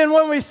 And then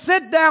when we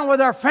sit down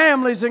with our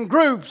families and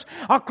groups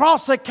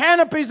across the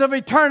canopies of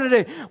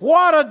eternity,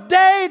 what a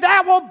day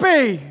that will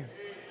be.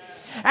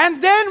 And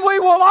then we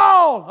will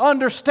all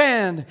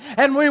understand,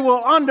 and we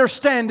will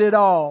understand it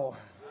all.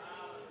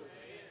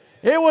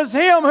 It was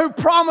Him who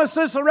promised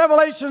this in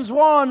Revelations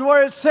 1,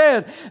 where it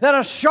said that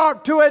a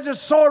sharp two-edged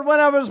sword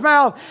went out of His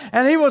mouth,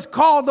 and He was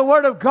called the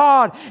Word of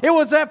God. It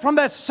was that from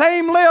that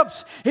same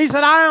lips, He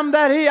said, I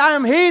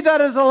am He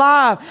that is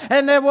alive,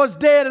 and that was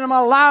dead, and I'm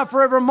alive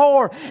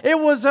forevermore. It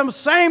was them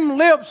same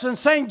lips in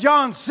St.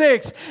 John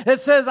 6 that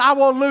says, I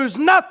will lose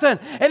nothing,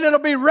 and it'll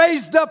be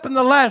raised up in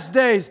the last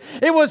days.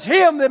 It was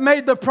Him that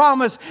made the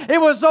promise. It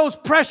was those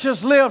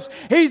precious lips.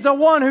 He's the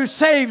one who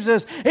saves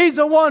us. He's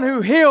the one who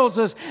heals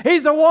us.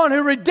 He's the one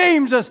who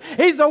redeems us.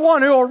 He's the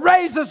one who will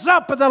raise us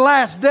up at the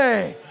last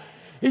day.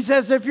 He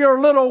says, if you're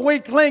a little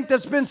weak link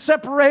that's been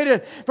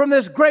separated from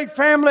this great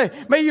family,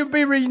 may you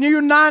be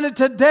reunited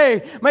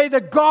today. May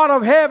the God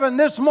of heaven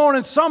this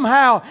morning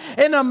somehow,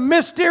 in a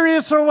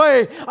mysterious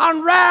way,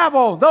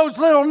 unravel those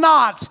little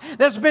knots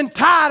that's been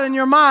tied in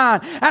your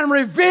mind and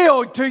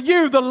reveal to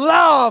you the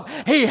love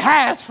He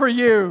has for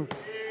you.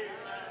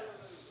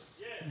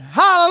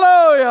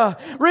 Hallelujah.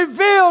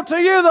 Reveal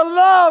to you the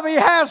love He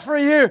has for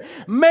you.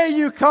 May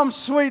you come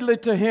sweetly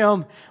to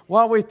Him.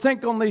 While we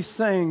think on these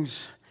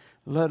things,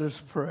 let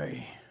us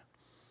pray.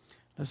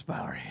 Let's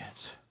bow our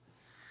heads.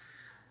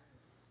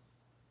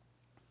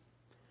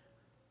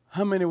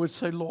 How many would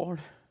say, Lord,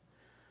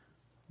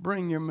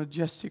 bring your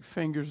majestic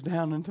fingers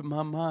down into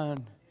my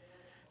mind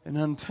and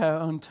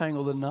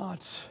untangle the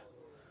knots.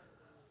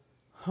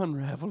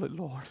 Unravel it,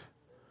 Lord.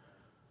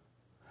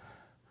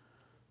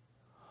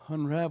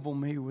 Unravel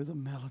me with a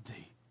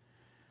melody.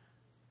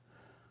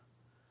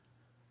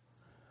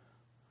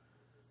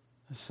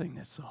 Let's sing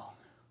that song.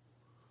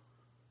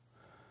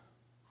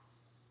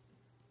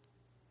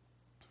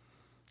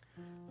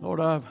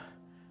 Lord,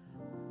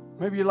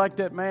 maybe you're like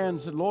that man and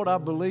said, Lord, I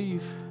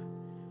believe,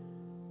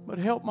 but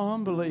help my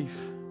unbelief.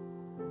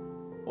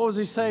 What was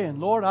he saying?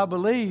 Lord, I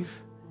believe,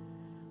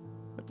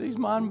 but these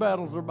mind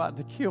battles are about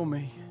to kill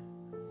me.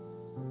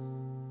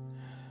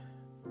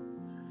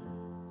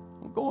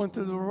 I'm going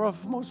through the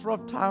most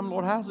rough time,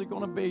 Lord. How's it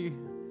going to be?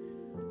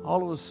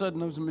 All of a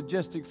sudden, those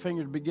majestic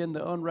fingers begin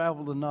to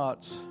unravel the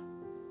knots.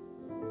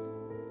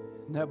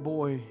 And that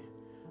boy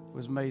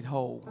was made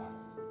whole.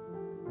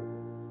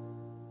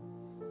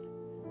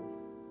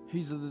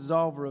 He's the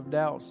dissolver of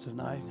doubts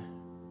tonight.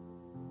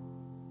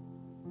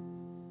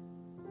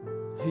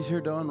 He's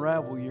here to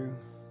unravel you.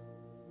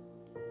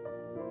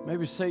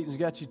 Maybe Satan's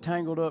got you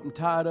tangled up and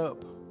tied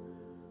up,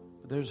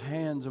 but there's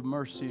hands of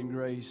mercy and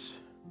grace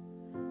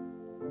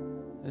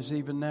that's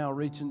even now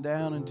reaching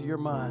down into your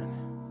mind.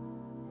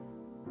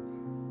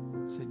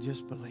 Say,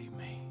 just believe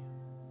me.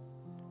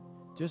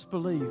 Just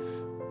believe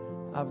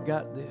I've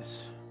got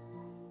this.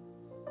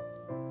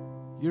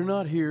 You're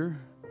not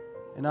here,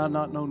 and I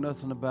not know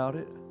nothing about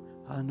it.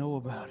 I know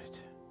about it.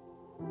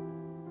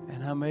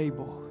 And I'm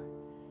able,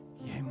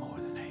 yea, more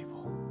than able.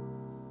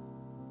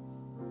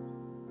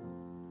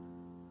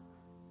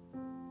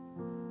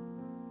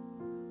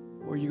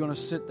 Or are you going to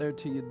sit there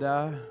till you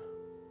die?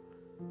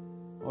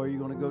 Or are you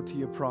going to go to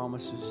your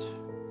promises?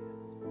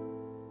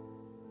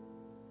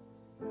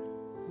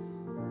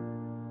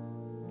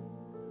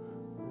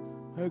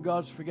 Hey,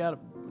 God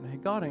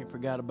ain't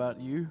forgot about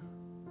you.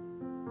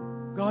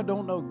 God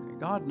don't know.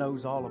 God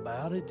knows all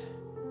about it.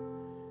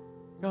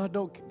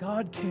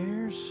 God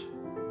cares.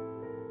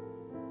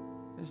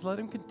 Just let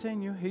Him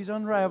continue. He's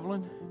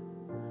unraveling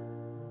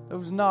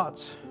those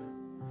knots.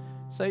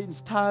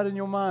 Satan's tied in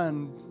your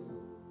mind.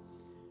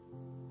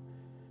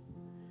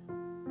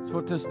 That's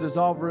what this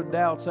dissolver of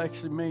doubts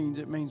actually means.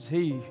 It means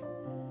He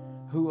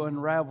who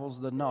unravels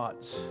the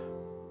knots.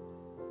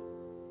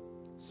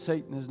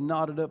 Satan has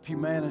knotted up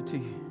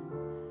humanity.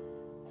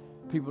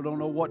 People don't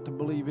know what to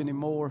believe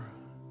anymore.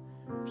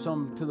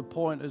 Some to the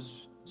point, as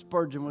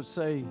Spurgeon would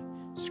say,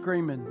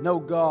 screaming, no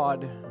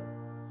God.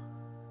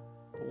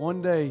 But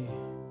one day,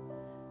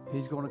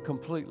 He's going to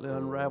completely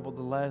unravel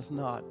the last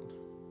knot.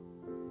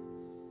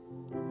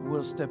 And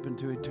we'll step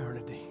into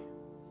eternity.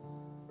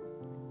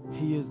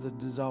 He is the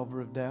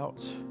dissolver of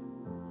doubts.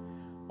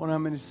 One how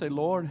many say,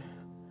 Lord,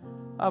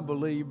 I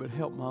believe, but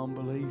help my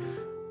unbelief.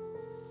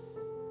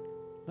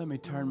 Let me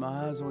turn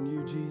my eyes on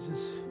you, Jesus.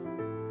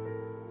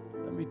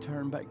 Let me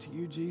turn back to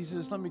you,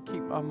 Jesus. Let me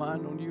keep my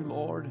mind on you,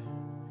 Lord.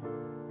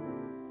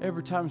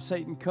 Every time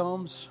Satan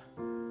comes,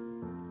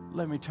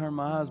 let me turn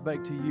my eyes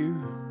back to you.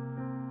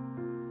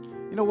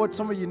 You know what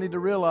some of you need to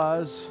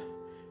realize?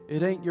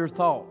 It ain't your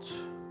thoughts.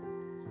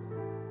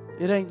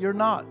 It ain't your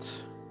knots.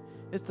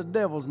 It's the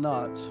devil's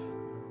knots.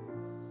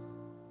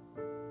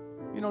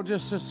 You know,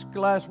 just this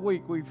last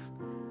week, we've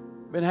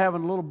been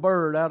having a little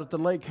bird out at the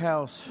lake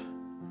house.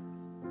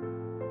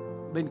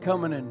 Been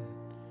coming and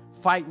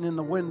fighting in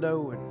the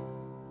window and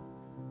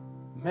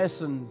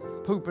messing,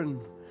 pooping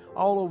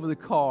all over the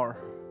car.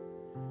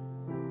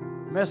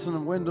 Messing the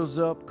windows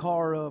up,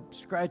 car up,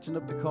 scratching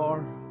up the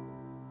car.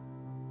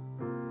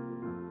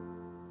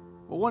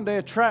 But one day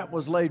a trap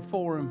was laid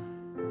for him.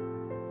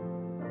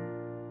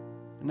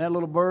 And that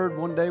little bird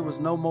one day was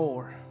no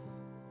more.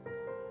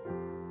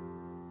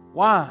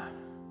 Why?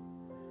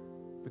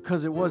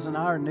 Because it wasn't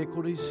our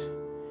iniquities.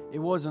 It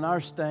wasn't our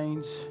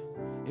stains.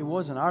 It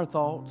wasn't our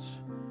thoughts.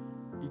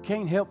 You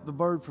can't help the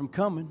bird from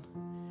coming,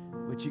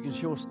 but you can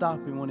sure stop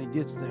him when he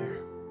gets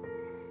there.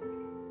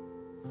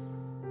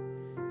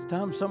 It's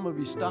time some of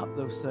you stop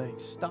those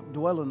things. Stop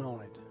dwelling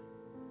on it.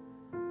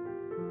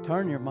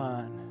 Turn your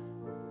mind.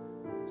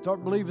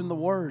 Start believing the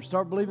Word.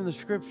 Start believing the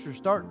Scripture.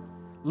 Start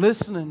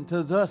listening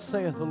to thus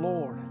saith the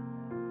Lord.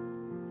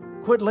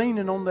 Quit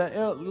leaning on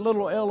that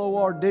little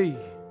L-O-R-D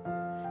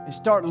and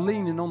start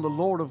leaning on the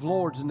Lord of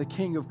Lords and the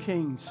King of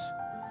Kings,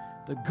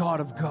 the God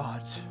of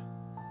gods.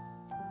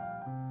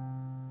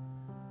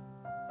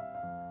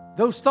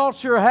 Those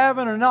thoughts you're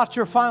having are not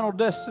your final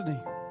destiny.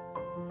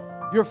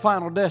 Your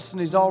final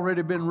destiny's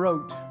already been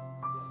wrote.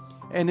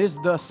 And it's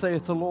thus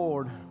saith the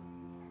Lord.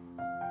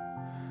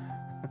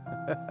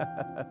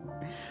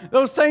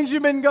 Those things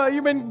you've been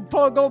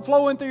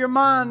flowing through your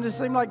mind, just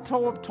seem like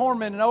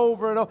tormenting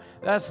over and over.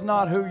 That's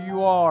not who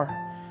you are.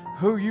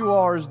 Who you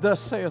are is thus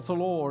saith the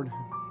Lord.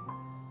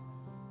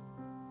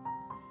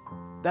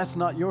 That's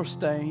not your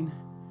stain.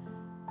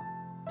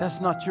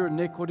 That's not your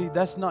iniquity.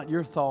 That's not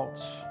your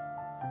thoughts.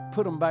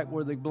 Put them back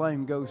where the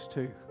blame goes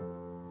to.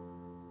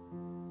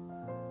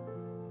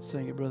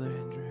 Sing it, Brother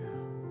Andrew.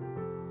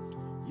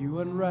 You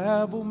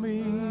unravel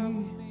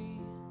me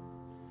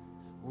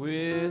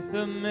with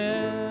a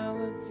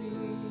melody.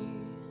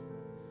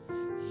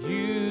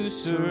 You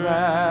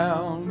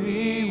surround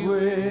me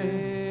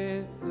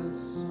with a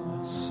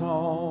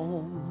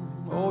song.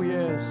 Oh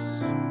yes,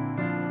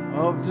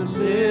 of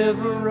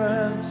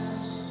deliverance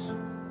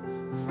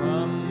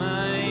from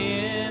my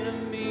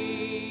enemies,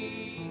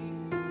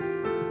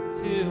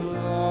 till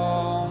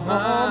all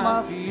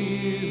my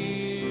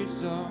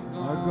fears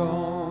are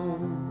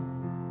gone.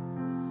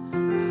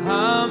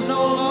 I'm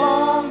no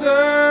longer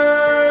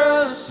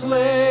a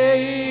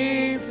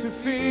slave to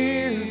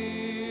fear.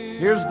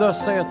 Here's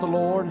thus saith the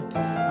Lord.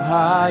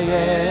 I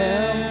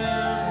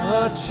am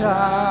a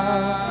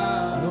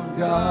child of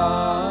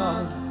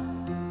God.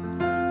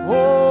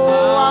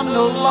 Oh, I'm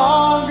no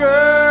longer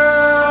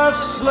a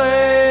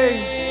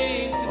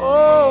slave,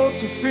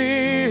 to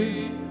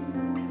fear.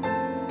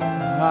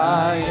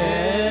 I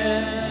am